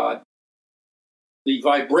worshiped God, the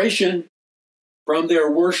vibration from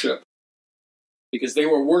their worship, because they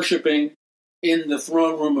were worshiping in the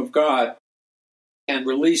throne room of God, and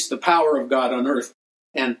released the power of God on earth,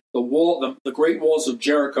 and the great walls of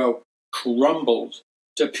Jericho crumbled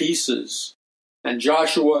to pieces. And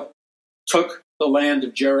Joshua took the land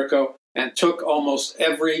of Jericho and took almost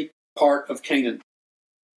every part of Canaan.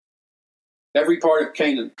 Every part of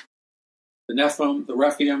Canaan. The Nephilim, the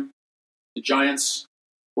Rephaim, the giants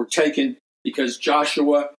were taken because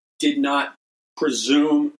Joshua did not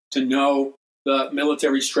presume to know the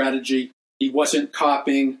military strategy. He wasn't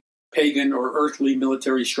copying pagan or earthly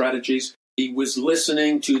military strategies. He was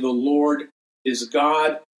listening to the Lord, his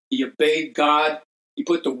God. He obeyed God. He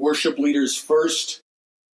put the worship leaders first.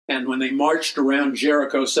 And when they marched around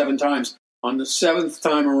Jericho 7 times, on the 7th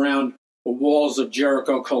time around, the walls of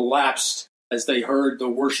Jericho collapsed as they heard the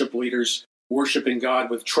worship leaders worshiping God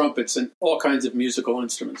with trumpets and all kinds of musical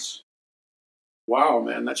instruments. Wow,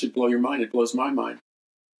 man, that should blow your mind. It blows my mind.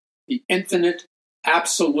 The infinite,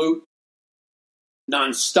 absolute,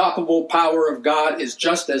 non-stoppable power of God is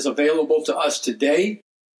just as available to us today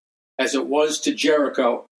as it was to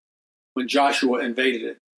Jericho when Joshua invaded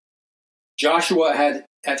it. Joshua had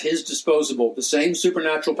at his disposal the same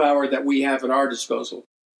supernatural power that we have at our disposal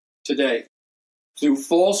today. Through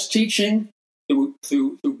false teaching,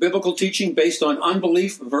 through biblical teaching based on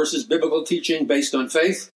unbelief versus biblical teaching based on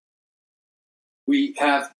faith, we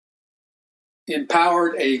have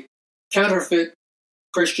empowered a counterfeit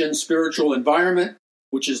Christian spiritual environment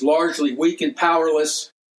which is largely weak and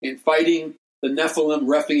powerless in fighting the Nephilim,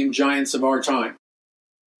 Rephaim giants of our time.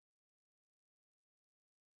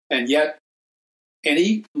 And yet,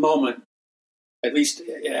 any moment, at least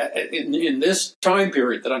in this time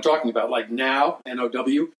period that I'm talking about, like now,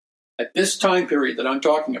 NOW, at this time period that I'm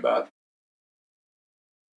talking about,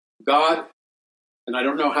 God, and I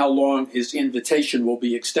don't know how long his invitation will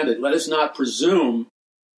be extended. Let us not presume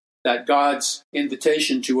that God's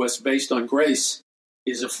invitation to us based on grace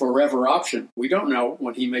is a forever option. We don't know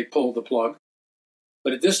when he may pull the plug.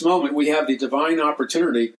 But at this moment, we have the divine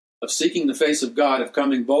opportunity of seeking the face of God, of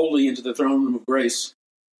coming boldly into the throne room of grace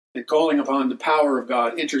and calling upon the power of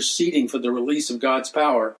God, interceding for the release of God's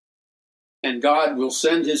power. And God will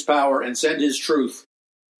send his power and send his truth.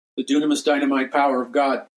 The dunamis dynamite power of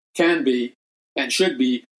God can be and should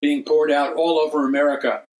be being poured out all over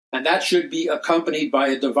America. And that should be accompanied by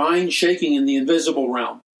a divine shaking in the invisible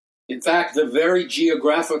realm. In fact, the very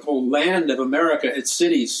geographical land of America, its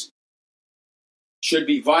cities, should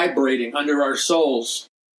be vibrating under our souls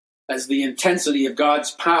as the intensity of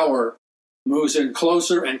God's power moves in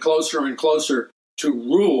closer and closer and closer to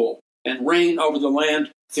rule and reign over the land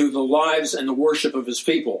through the lives and the worship of his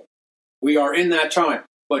people. We are in that time.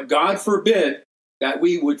 But God forbid that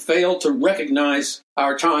we would fail to recognize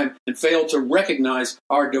our time and fail to recognize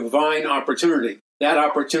our divine opportunity. That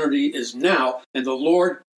opportunity is now, and the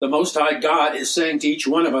Lord, the Most High God, is saying to each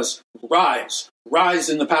one of us, rise, rise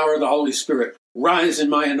in the power of the Holy Spirit, rise in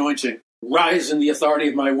my anointing, rise in the authority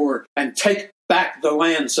of my word, and take back the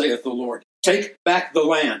land, saith the Lord. Take back the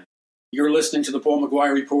land. You're listening to the Paul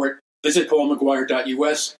McGUIRE Report. Visit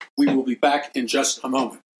paulmcguire.us. We will be back in just a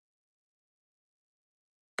moment.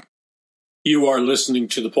 You are listening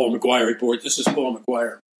to the Paul McGUIRE Report. This is Paul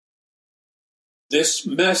McGUIRE. This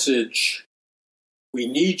message, we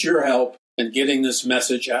need your help in getting this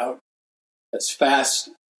message out as fast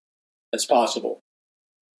as possible,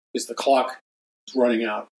 because the clock is running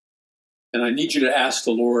out. And I need you to ask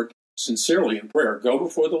the Lord sincerely in prayer. Go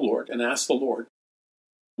before the Lord and ask the Lord,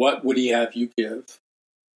 what would he have you give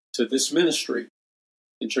to this ministry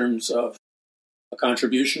in terms of a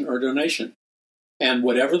contribution or donation? And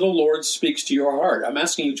whatever the Lord speaks to your heart, I'm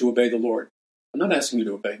asking you to obey the Lord. I'm not asking you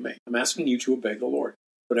to obey me. I'm asking you to obey the Lord.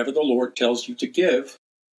 Whatever the Lord tells you to give,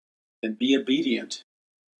 then be obedient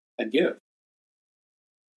and give.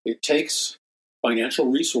 It takes financial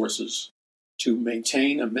resources to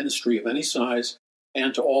maintain a ministry of any size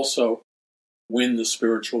and to also win the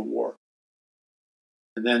spiritual war.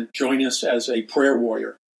 And then join us as a prayer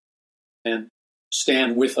warrior and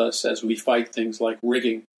stand with us as we fight things like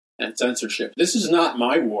rigging and censorship. This is not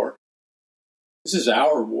my war. This is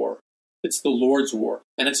our war. It's the Lord's war,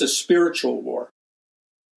 and it's a spiritual war.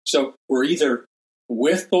 So we're either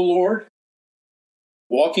with the Lord,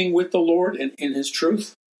 walking with the Lord in his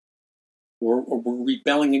truth, or we're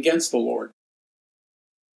rebelling against the Lord.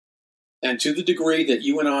 And to the degree that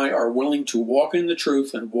you and I are willing to walk in the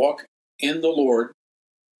truth and walk in the Lord,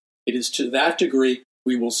 it is to that degree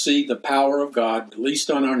we will see the power of God released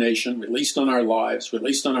on our nation, released on our lives,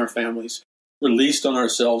 released on our families, released on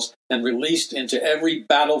ourselves, and released into every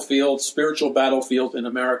battlefield, spiritual battlefield in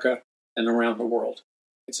America and around the world.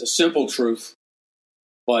 It's a simple truth,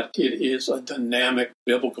 but it is a dynamic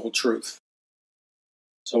biblical truth.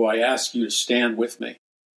 So I ask you to stand with me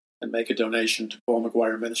and make a donation to Paul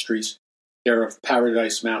McGUIRE Ministries, care of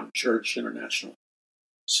Paradise Mountain Church International.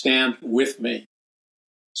 Stand with me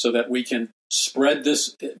so that we can spread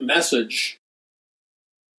this message.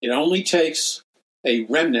 It only takes a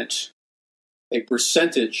remnant, a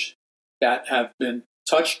percentage that have been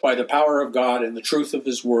touched by the power of God and the truth of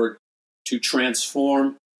his word to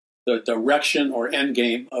transform the direction or end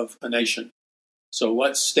game of a nation. So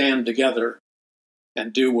let's stand together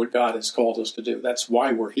and do what God has called us to do. That's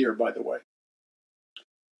why we're here, by the way.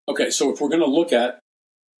 Okay, so if we're going to look at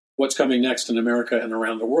what's coming next in America and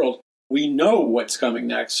around the world, we know what's coming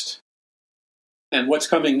next. And what's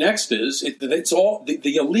coming next is, it's all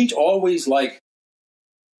the elite always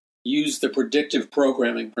use the predictive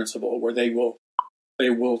programming principle, where they will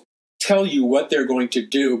tell you what they're going to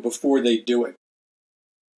do before they do it.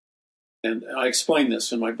 And I explain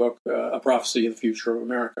this in my book, A Prophecy of the Future of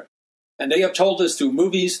America. And they have told us through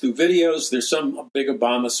movies, through videos. There's some big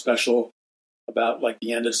Obama special about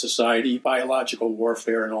the end of society, biological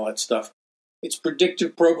warfare, and all that stuff. It's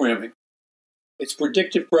predictive programming. It's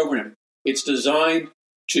predictive programming. It's designed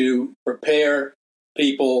to prepare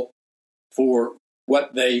people for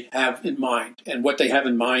what they have in mind. And what they have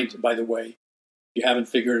in mind, by the way, if you haven't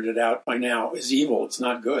figured it out by now, is evil. It's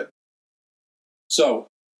not good. So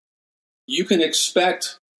you can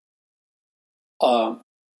expect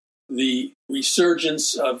the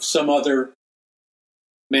resurgence of some other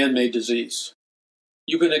man-made disease.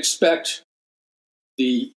 You can expect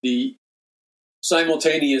the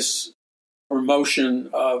simultaneous promotion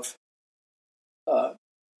of a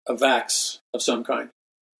vax of some kind.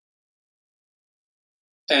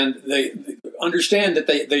 And they understand that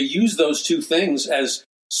they use those two things as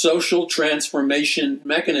social transformation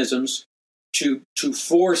mechanisms to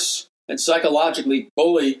force and psychologically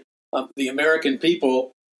bully the American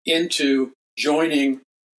people into joining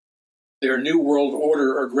their New World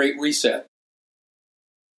Order or Great Reset.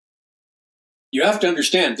 You have to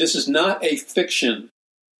understand, this is not a fiction.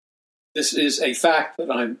 This is a fact that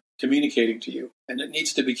I'm communicating to you, and it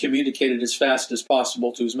needs to be communicated as fast as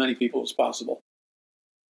possible to as many people as possible.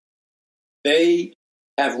 They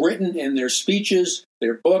have written in their speeches,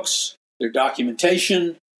 their books, their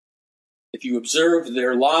documentation, if you observe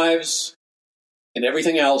their lives and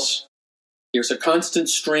everything else, there's a constant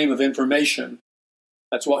stream of information.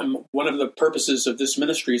 That's what one of the purposes of this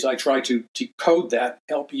ministry is I try to decode that,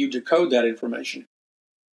 help you decode that information.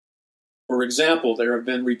 For example, there have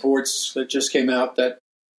been reports that just came out that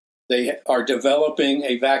they are developing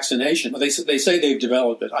a vaccination. They say they've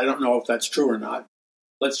developed it. I don't know if that's true or not.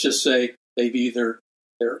 Let's just say they're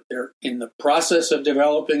in the process of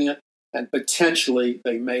developing it, and potentially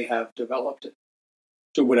they may have developed it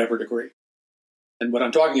to whatever degree. And what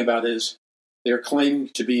I'm talking about is they're claiming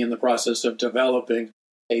to be in the process of developing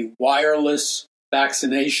a wireless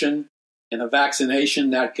vaccination, and a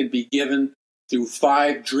vaccination that can be given through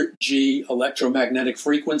 5G electromagnetic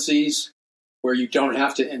frequencies, where you don't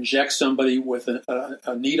have to inject somebody with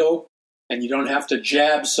a needle, and you don't have to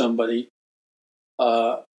jab somebody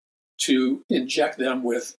to inject them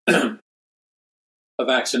with a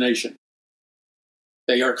vaccination.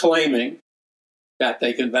 They are claiming that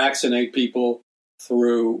they can vaccinate people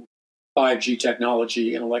through 5G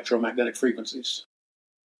technology and electromagnetic frequencies.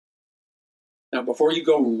 Now, before you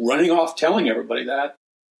go running off telling everybody that,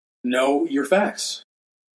 know your facts.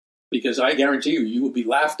 Because I guarantee you will be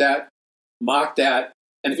laughed at, mocked at,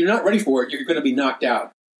 and if you're not ready for it, you're going to be knocked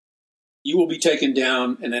out. You will be taken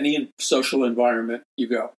down in any social environment you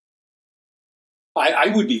go.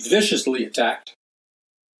 I would be viciously attacked.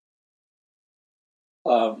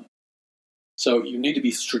 So you need to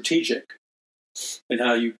be strategic in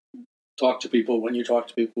how you talk to people, when you talk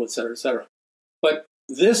to people, et cetera, et cetera. But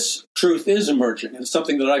this truth is emerging, and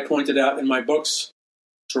something that I pointed out in my books,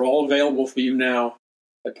 which are all available for you now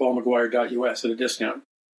at paulmcguire.us at a discount.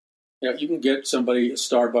 You know, you can get somebody a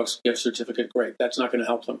Starbucks gift certificate, great. That's not going to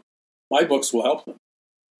help them. My books will help them.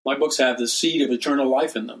 My books have the seed of eternal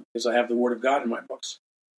life in them, because I have the Word of God in my books.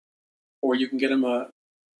 Or you can get them a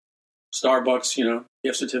Starbucks,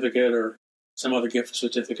 gift certificate, or some other gift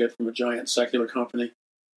certificate from a giant secular company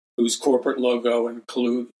whose corporate logo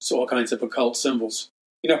includes all kinds of occult symbols.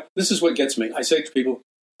 This is what gets me. I say to people,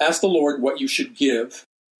 ask the Lord what you should give,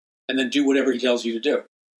 and then do whatever He tells you to do.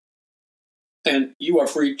 And you are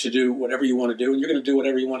free to do whatever you want to do, and you're going to do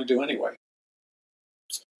whatever you want to do anyway.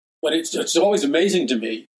 But it's always amazing to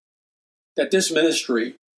me that this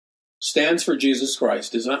ministry stands for Jesus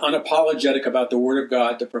Christ, is unapologetic about the Word of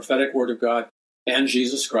God, the prophetic Word of God, and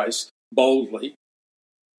Jesus Christ, boldly.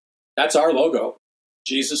 That's our logo,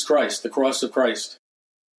 Jesus Christ, the cross of Christ.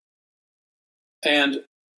 And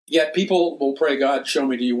yet people will pray, God, show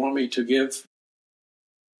me, do you want me to give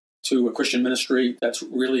to a Christian ministry that's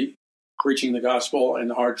really preaching the gospel and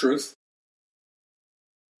the hard truth?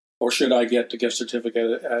 Or should I get the gift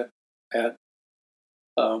certificate at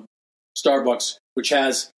Starbucks, which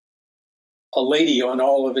has a lady on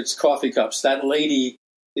all of its coffee cups? That lady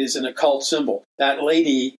is an occult symbol. That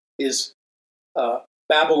lady is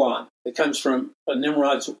Babylon. It comes from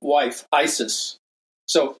Nimrod's wife, Isis.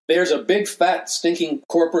 So there's a big, fat, stinking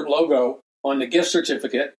corporate logo on the gift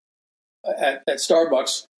certificate at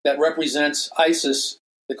Starbucks that represents Isis,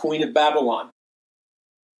 the queen of Babylon.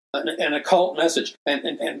 An occult message.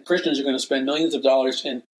 And Christians are going to spend millions of dollars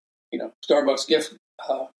in Starbucks gift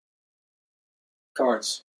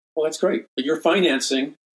cards. Well, that's great. But you're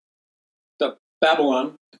financing the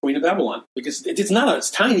Babylon, the queen of Babylon, because it's not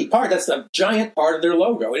a tiny part. That's a giant part of their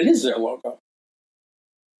logo. It is their logo.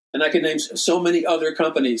 And I could name so many other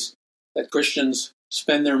companies that Christians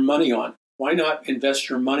spend their money on. Why not invest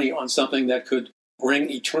your money on something that could bring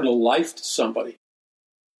eternal life to somebody?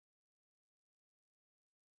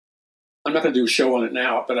 I'm not going to do a show on it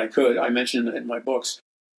now, but I could. I mentioned it in my books.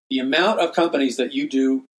 The amount of companies that you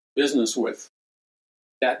do business with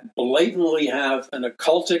that blatantly have an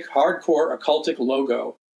hardcore occultic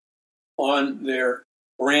logo on their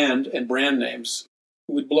brand and brand names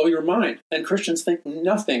would blow your mind. And Christians think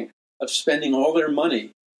nothing of spending all their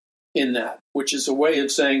money in that, which is a way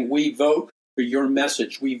of saying we vote for your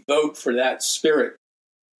message. We vote for that spirit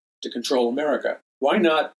to control America. Why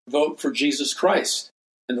not vote for Jesus Christ?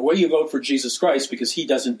 And the way you vote for Jesus Christ, because he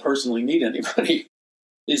doesn't personally need anybody,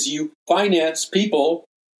 is you finance people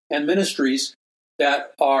and ministries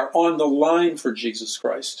that are on the line for Jesus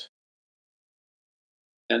Christ.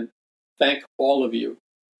 And thank all of you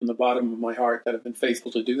from the bottom of my heart that have been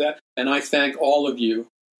faithful to do that. And I thank all of you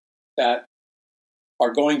that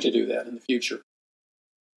are going to do that in the future.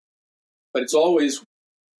 But it's always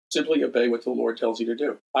simply obey what the Lord tells you to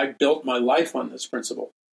do. I built my life on this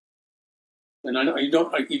principle. And I know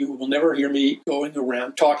you will never hear me going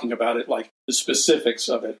around talking about it like the specifics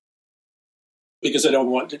of it, because I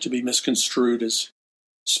don't want it to be misconstrued as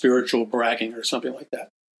spiritual bragging or something like that.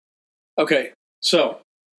 Okay, so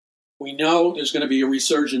we know there's going to be a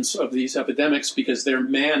resurgence of these epidemics because they're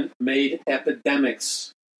man-made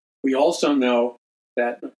epidemics. We also know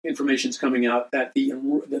that information's coming out that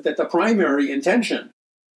the primary intention,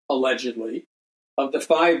 allegedly, of the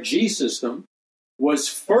 5G system was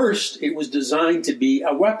first, it was designed to be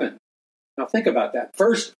a weapon. Now think about that.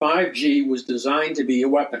 First, 5G was designed to be a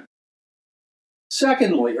weapon.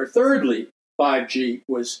 Secondly, or thirdly, 5G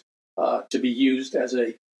was to be used as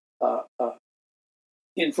a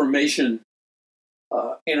information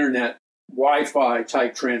internet Wi-Fi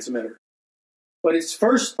type transmitter. But its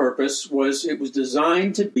first purpose was it was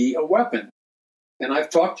designed to be a weapon. And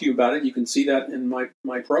I've talked to you about it. You can see that in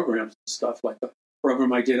my programs and stuff, like the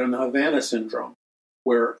program I did on the Havana Syndrome,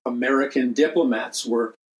 where American diplomats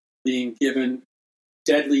were being given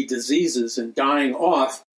deadly diseases and dying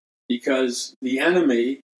off because the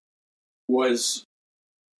enemy was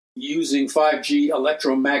using 5G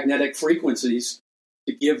electromagnetic frequencies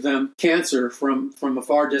to give them cancer from a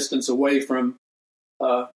far distance away from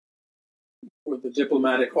the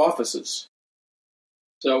diplomatic offices.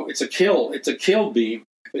 So it's a kill beam.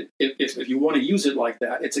 If you want to use it like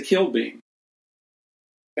that, it's a kill beam.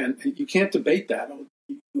 And you can't debate that.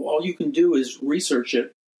 All you can do is research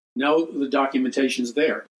it, know the documentation's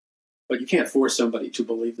there. But you can't force somebody to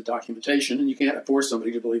believe the documentation, and you can't force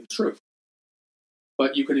somebody to believe the truth.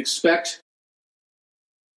 But you can expect.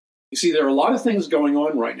 You see, there are a lot of things going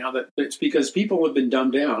on right now that it's because people have been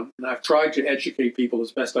dumbed down, and I've tried to educate people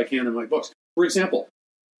as best I can in my books. For example,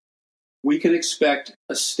 we can expect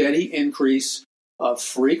a steady increase of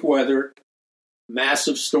freak weather,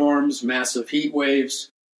 massive storms, massive heat waves,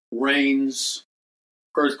 rains,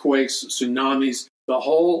 earthquakes, tsunamis, the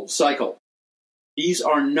whole cycle. These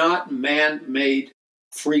are not man-made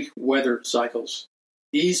freak weather cycles.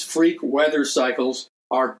 These freak weather cycles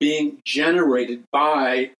are being generated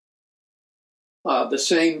by the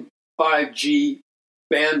same 5G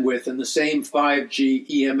bandwidth and the same 5G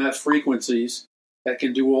EMF frequencies that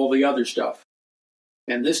can do all the other stuff.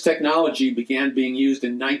 And this technology began being used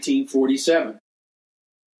in 1947.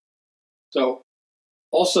 So,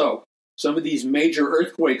 also, some of these major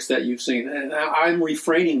earthquakes that you've seen, and I'm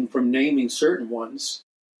refraining from naming certain ones,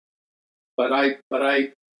 but I'm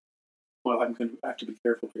going to have to be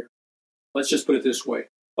careful here. Let's just put it this way.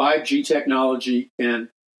 5G technology can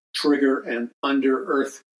trigger an under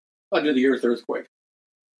the earth earthquake.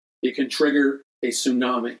 It can trigger a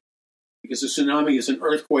tsunami, because a tsunami is an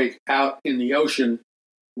earthquake out in the ocean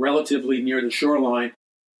relatively near the shoreline,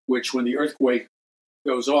 which when the earthquake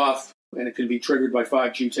goes off, and it can be triggered by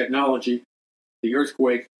 5G technology, the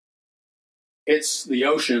earthquake hits the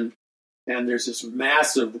ocean, and there's this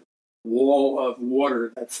massive wall of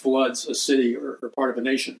water that floods a city or part of a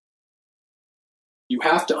nation. You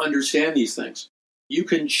have to understand these things. You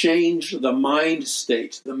can change the mind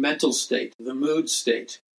state, the mental state, the mood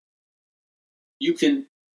state. You can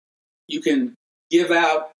give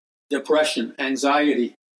out depression,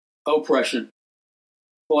 anxiety, oppression,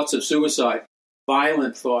 thoughts of suicide,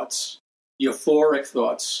 violent thoughts, euphoric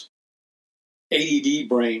thoughts, ADD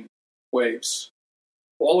brain waves.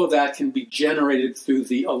 All of that can be generated through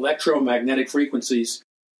the electromagnetic frequencies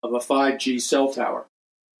of a 5G cell tower.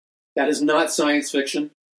 That is not science fiction.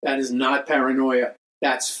 That is not paranoia.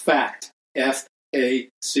 That's fact.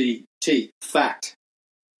 F-A-C-T. Fact.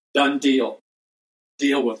 Done deal.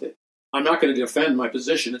 Deal with it. I'm not going to defend my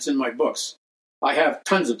position. It's in my books. I have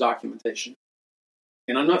tons of documentation.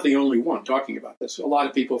 And I'm not the only one talking about this. A lot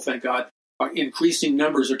of people, thank God, increasing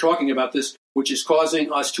numbers are talking about this, which is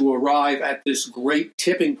causing us to arrive at this great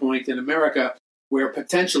tipping point in America where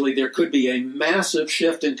potentially there could be a massive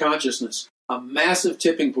shift in consciousness, a massive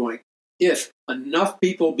tipping point, if enough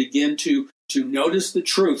people begin to notice the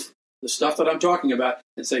truth, the stuff that I'm talking about,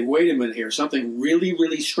 and say, wait a minute here, something really,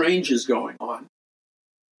 really strange is going on.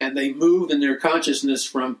 And they move in their consciousness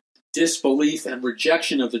from disbelief and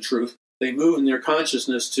rejection of the truth. They move in their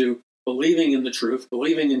consciousness to believing in the truth,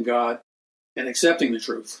 believing in God, and accepting the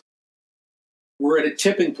truth. We're at a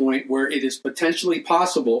tipping point where it is potentially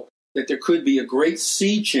possible that there could be a great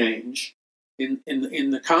sea change in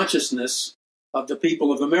the consciousness of the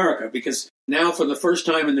people of America, because now for the first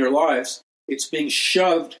time in their lives, it's being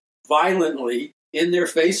shoved violently in their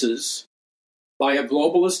faces by a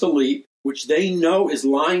globalist elite, which they know is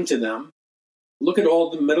lying to them. Look at all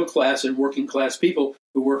the middle class and working class people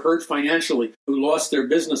who were hurt financially, who lost their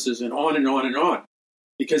businesses, and on and on and on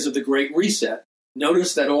because of the Great Reset.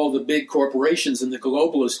 Notice that all the big corporations and the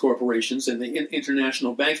globalist corporations and the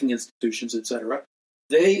international banking institutions, etc.,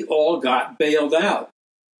 they all got bailed out.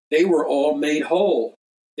 They were all made whole.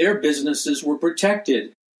 Their businesses were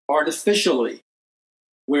protected artificially,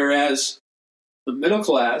 whereas the middle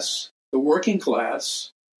class, the working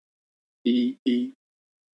class, the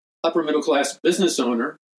upper middle class business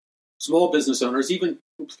owner, small business owners, even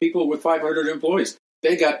people with 500 employees,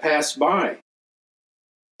 they got passed by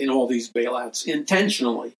in all these bailouts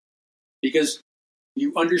intentionally, because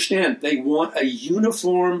you understand they want a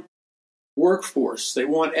uniform workforce. They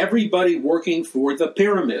want everybody working for the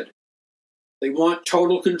pyramid. They want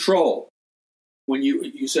total control. When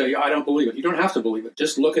you say, I don't believe it, you don't have to believe it.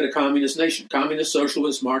 Just look at a communist nation. Communist,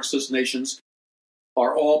 socialist, Marxist nations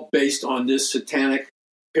are all based on this satanic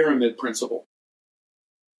pyramid principle.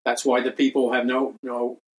 That's why the people have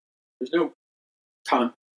there's no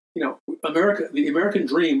time. America, the American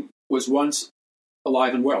dream was once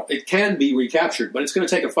alive and well. It can be recaptured, but it's going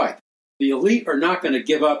to take a fight. The elite are not going to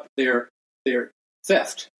give up their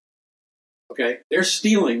theft. Okay? They're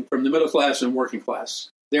stealing from the middle class and working class.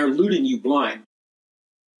 They're looting you blind.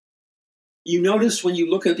 You notice when you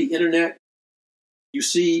look at the internet, you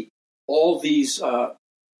see all these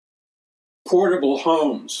portable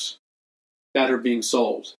homes that are being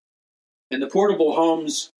sold. And the portable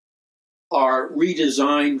homes are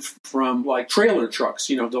redesigned from like trailer trucks,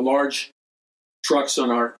 the large trucks on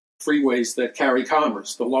our freeways that carry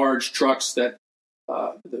commerce, the large trucks that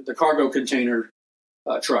the cargo container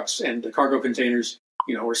trucks, and the cargo containers,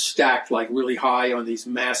 are stacked like really high on these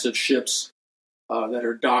massive ships that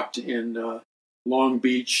are docked in Long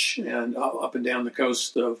Beach and up and down the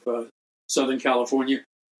coast of Southern California.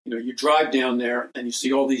 You drive down there and you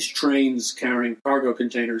see all these trains carrying cargo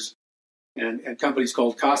containers, and companies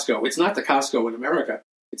called Costco. It's not the Costco in America.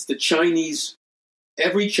 It's the Chinese.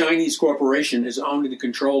 Every Chinese corporation is owned and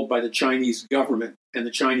controlled by the Chinese government and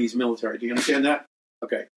the Chinese military. Do you understand that?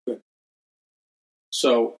 Okay, good.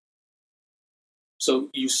 So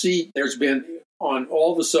you see there's been, on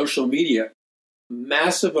all the social media,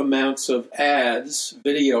 massive amounts of ads,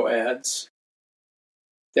 video ads,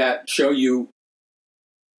 that show you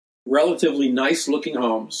relatively nice-looking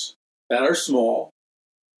homes that are small,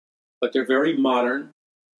 but they're very modern.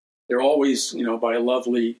 They're always, by a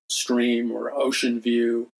lovely stream or ocean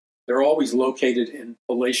view. They're always located in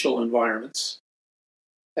palatial environments.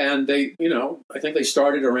 And they, I think they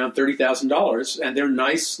started around $30,000, and they're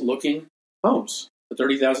nice-looking homes for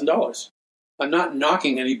 $30,000. I'm not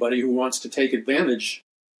knocking anybody who wants to take advantage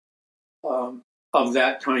of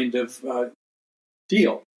that kind of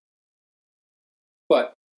deal.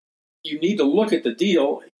 But you need to look at the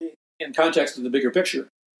deal in context of the bigger picture.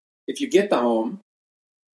 If you get the home,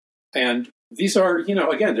 and these are,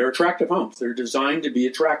 again, they're attractive homes. They're designed to be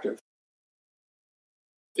attractive.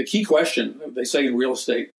 The key question, they say in real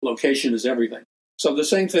estate, location is everything. So the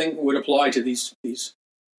same thing would apply to these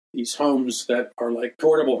homes that are like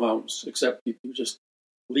portable homes, except you just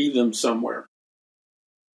leave them somewhere.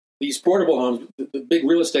 These portable homes, the big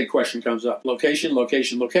real estate question comes up: location,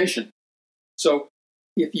 location, location. So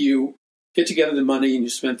if you get together the money and you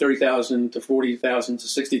spend $30,000 to $40,000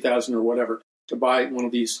 to $60,000 or whatever to buy one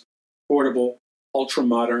of these portable,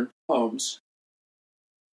 ultra-modern homes,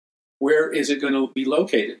 where is it going to be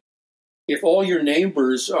located? If all your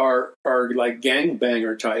neighbors are like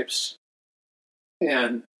gangbanger types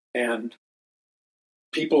and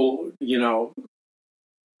people,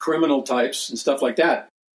 criminal types and stuff like that,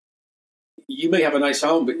 you may have a nice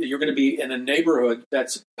home, but you're going to be in a neighborhood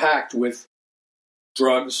that's packed with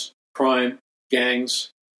drugs, crime,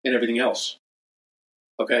 gangs, and everything else.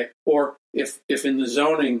 Okay? Or if in the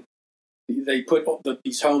zoning they put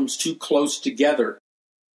these homes too close together,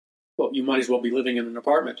 well, you might as well be living in an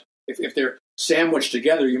apartment. If they're sandwiched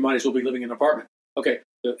together, you might as well be living in an apartment. Okay,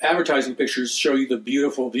 the advertising pictures show you the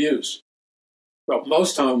beautiful views. Well,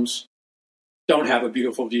 most homes don't have a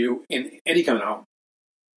beautiful view in any kind of home.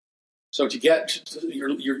 So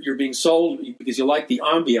you're being sold because you like the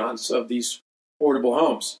ambiance of these portable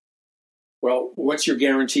homes. Well, what's your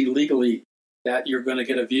guarantee legally that you're going to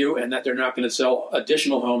get a view and that they're not going to sell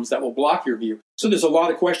additional homes that will block your view. So there's a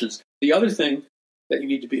lot of questions. The other thing that you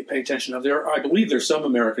need to pay attention of, I believe there's some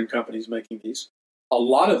American companies making these. A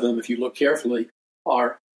lot of them, if you look carefully,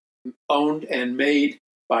 are owned and made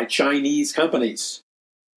by Chinese companies.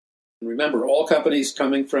 And remember, all companies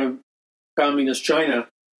coming from communist China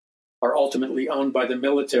are ultimately owned by the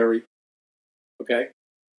military. Okay?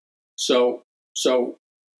 So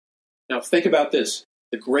now think about this.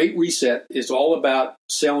 The Great Reset is all about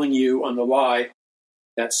selling you on the lie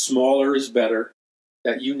that smaller is better,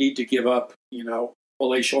 that you need to give up,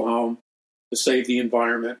 palatial home to save the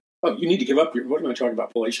environment. Oh, you need to give up what am I talking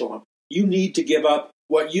about, palatial home? You need to give up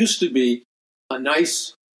what used to be a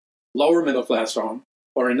nice lower middle class home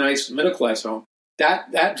or a nice middle class home.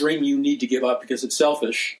 That dream you need to give up because it's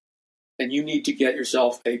selfish, and you need to get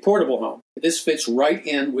yourself a portable home. This fits right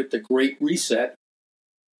in with the Great Reset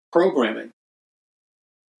programming.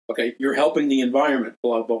 Okay, you're helping the environment,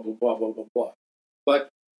 blah, blah, blah, blah, blah, blah, blah. But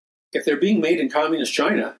if they're being made in communist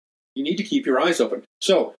China, you need to keep your eyes open.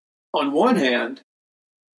 So, on one hand,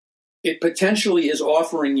 it potentially is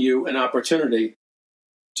offering you an opportunity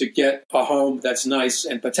to get a home that's nice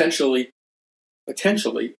and potentially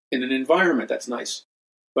in an environment that's nice.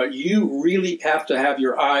 But you really have to have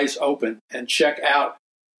your eyes open and check out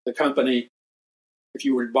the company. If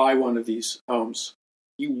you were to buy one of these homes,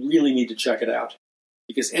 you really need to check it out,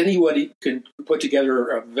 because anybody can put together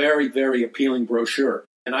a very, very appealing brochure.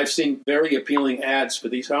 And I've seen very appealing ads for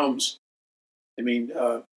these homes. I mean,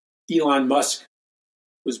 Elon Musk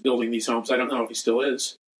was building these homes. I don't know if he still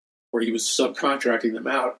is, or he was subcontracting them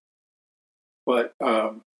out. But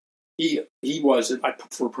he was,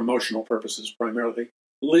 for promotional purposes primarily,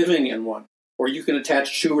 living in one. Or you can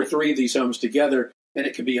attach 2 or 3 of these homes together, and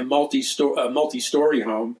it could be a multi-story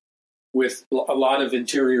home with a lot of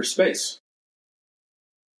interior space.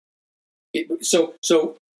 So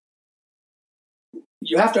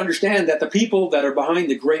you have to understand that the people that are behind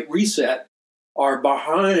the Great Reset are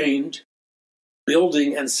behind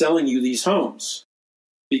building and selling you these homes,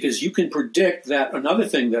 because you can predict that another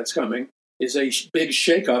thing that's coming is a big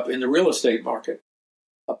shakeup in the real estate market,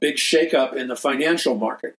 a big shakeup in the financial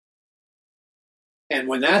market. And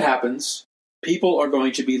when that happens, people are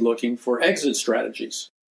going to be looking for exit strategies.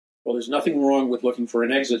 Well, there's nothing wrong with looking for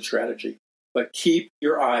an exit strategy, but keep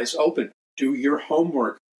your eyes open. Do your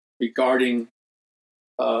homework regarding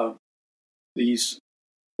these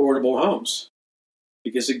portable homes.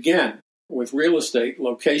 Because again, with real estate,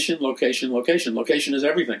 location is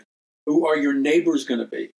everything. Who are your neighbors going to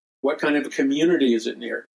be? What kind of a community is it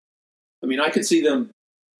near? I mean, I could see them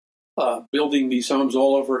building these homes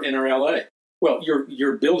all over inner LA. Well,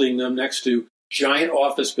 you're building them next to giant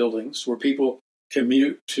office buildings where people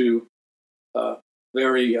commute to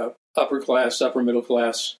very upper middle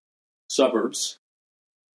class suburbs.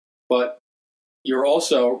 But you're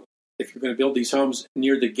also, if you're going to build these homes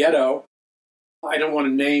near the ghetto, I don't want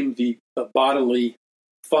to name the bodily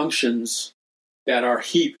functions that are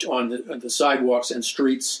heaped on the sidewalks and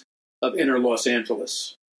streets of inner Los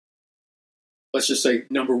Angeles. Let's just say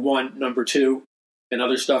number 1, number 2, and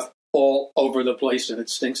other stuff all over the place, and it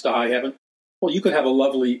stinks to high heaven. Well, you could have a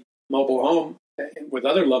lovely mobile home with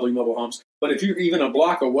other lovely mobile homes, but if you're even a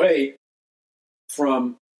block away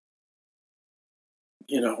from,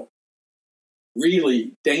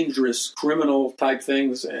 really dangerous criminal type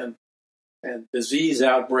things and disease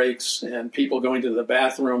outbreaks and people going to the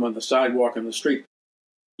bathroom on the sidewalk on the street,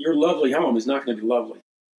 your lovely home is not going to be lovely.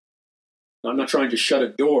 Now, I'm not trying to shut a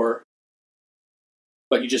door,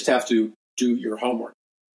 but you just have to do your homework.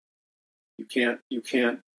 You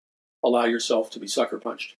can't allow yourself to be sucker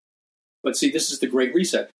punched. But see, this is the Great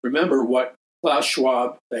Reset. Remember what Klaus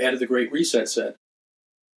Schwab, the head of the Great Reset, said.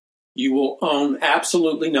 You will own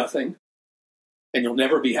absolutely nothing, and you'll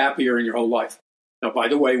never be happier in your whole life. Now, by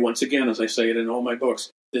the way, once again, as I say it in all my books,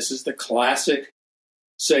 this is the classic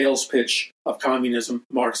sales pitch of communism,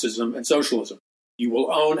 Marxism, and socialism. You will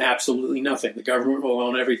own absolutely nothing. The government will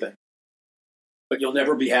own everything. But you'll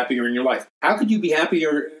never be happier in your life. How could you be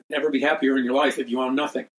never be happier in your life if you own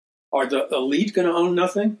nothing? Are the elite going to own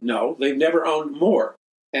nothing? No, they've never owned more.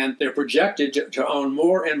 And they're projected to own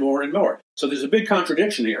more and more and more. So there's a big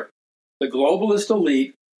contradiction here. The globalist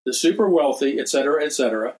elite, the super wealthy, et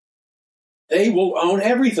cetera, they will own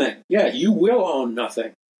everything. Yeah, you will own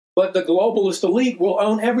nothing. But the globalist elite will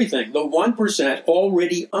own everything. The 1%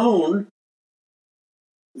 already own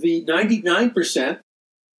the 99%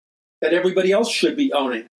 that everybody else should be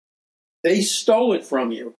owning. They stole it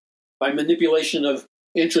from you by manipulation of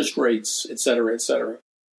interest rates, et cetera, et cetera.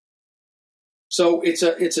 So it's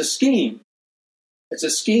a scheme. It's a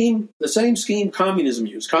scheme, the same scheme communism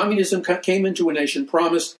used. Communism came into a nation,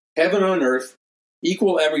 promised heaven on earth,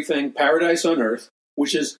 equal everything, paradise on earth,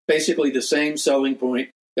 which is basically the same selling point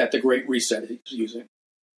that the Great Reset is using.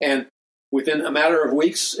 And within a matter of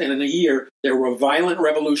weeks and in a year, there were violent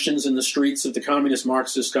revolutions in the streets of the communist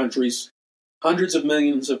Marxist countries. Hundreds of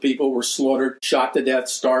millions of people were slaughtered, shot to death,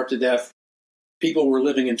 starved to death. People were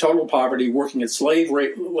living in total poverty, working at slave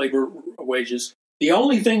labor wages. The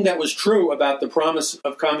only thing that was true about the promise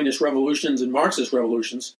of communist revolutions and Marxist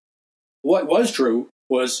revolutions, what was true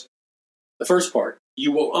was the first part.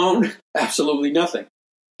 You will own absolutely nothing.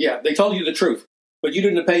 Yeah, they told you the truth, but you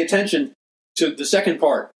didn't pay attention to the second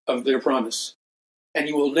part of their promise. And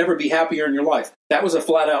you will never be happier in your life. That was a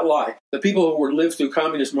flat-out lie. The people who lived through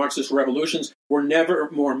communist Marxist revolutions were never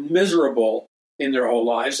more miserable in their whole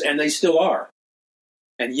lives, and they still are.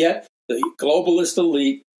 And yet, the globalist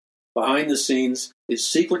elite behind the scenes is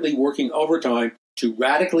secretly working overtime to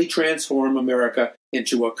radically transform America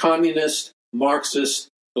into a communist, Marxist,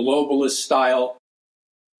 globalist-style,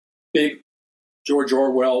 big George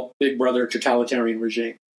Orwell, Big Brother totalitarian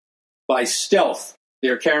regime. By stealth,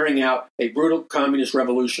 they're carrying out a brutal communist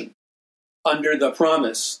revolution under the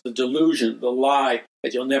promise, the delusion, the lie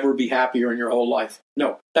that you'll never be happier in your whole life.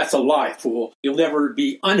 No, that's a lie, fool. You'll never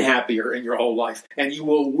be unhappier in your whole life. And you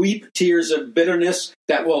will weep tears of bitterness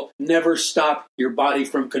that will never stop your body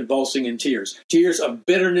from convulsing in tears. Tears of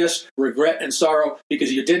bitterness, regret, and sorrow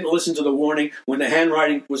because you didn't listen to the warning when the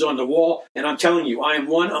handwriting was on the wall. And I'm telling you, I am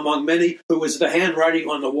one among many who is the handwriting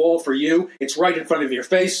on the wall for you. It's right in front of your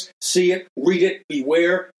face. See it, read it,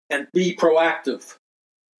 beware, and be proactive.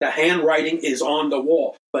 The handwriting is on the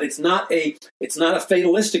wall, but it's not a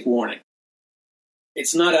fatalistic warning.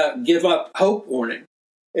 It's not a give up hope warning.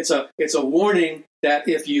 It's a warning that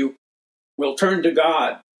if you will turn to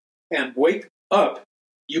God and wake up,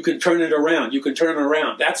 you can turn it around. You can turn it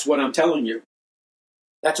around. That's what I'm telling you.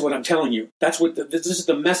 That's what I'm telling you. This is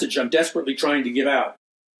the message I'm desperately trying to give out.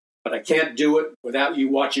 But I can't do it without you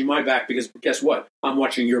watching my back because guess what? I'm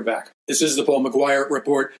watching your back. This is the Paul McGuire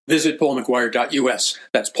Report. Visit paulmcguire.us.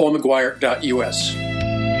 That's paulmcguire.us.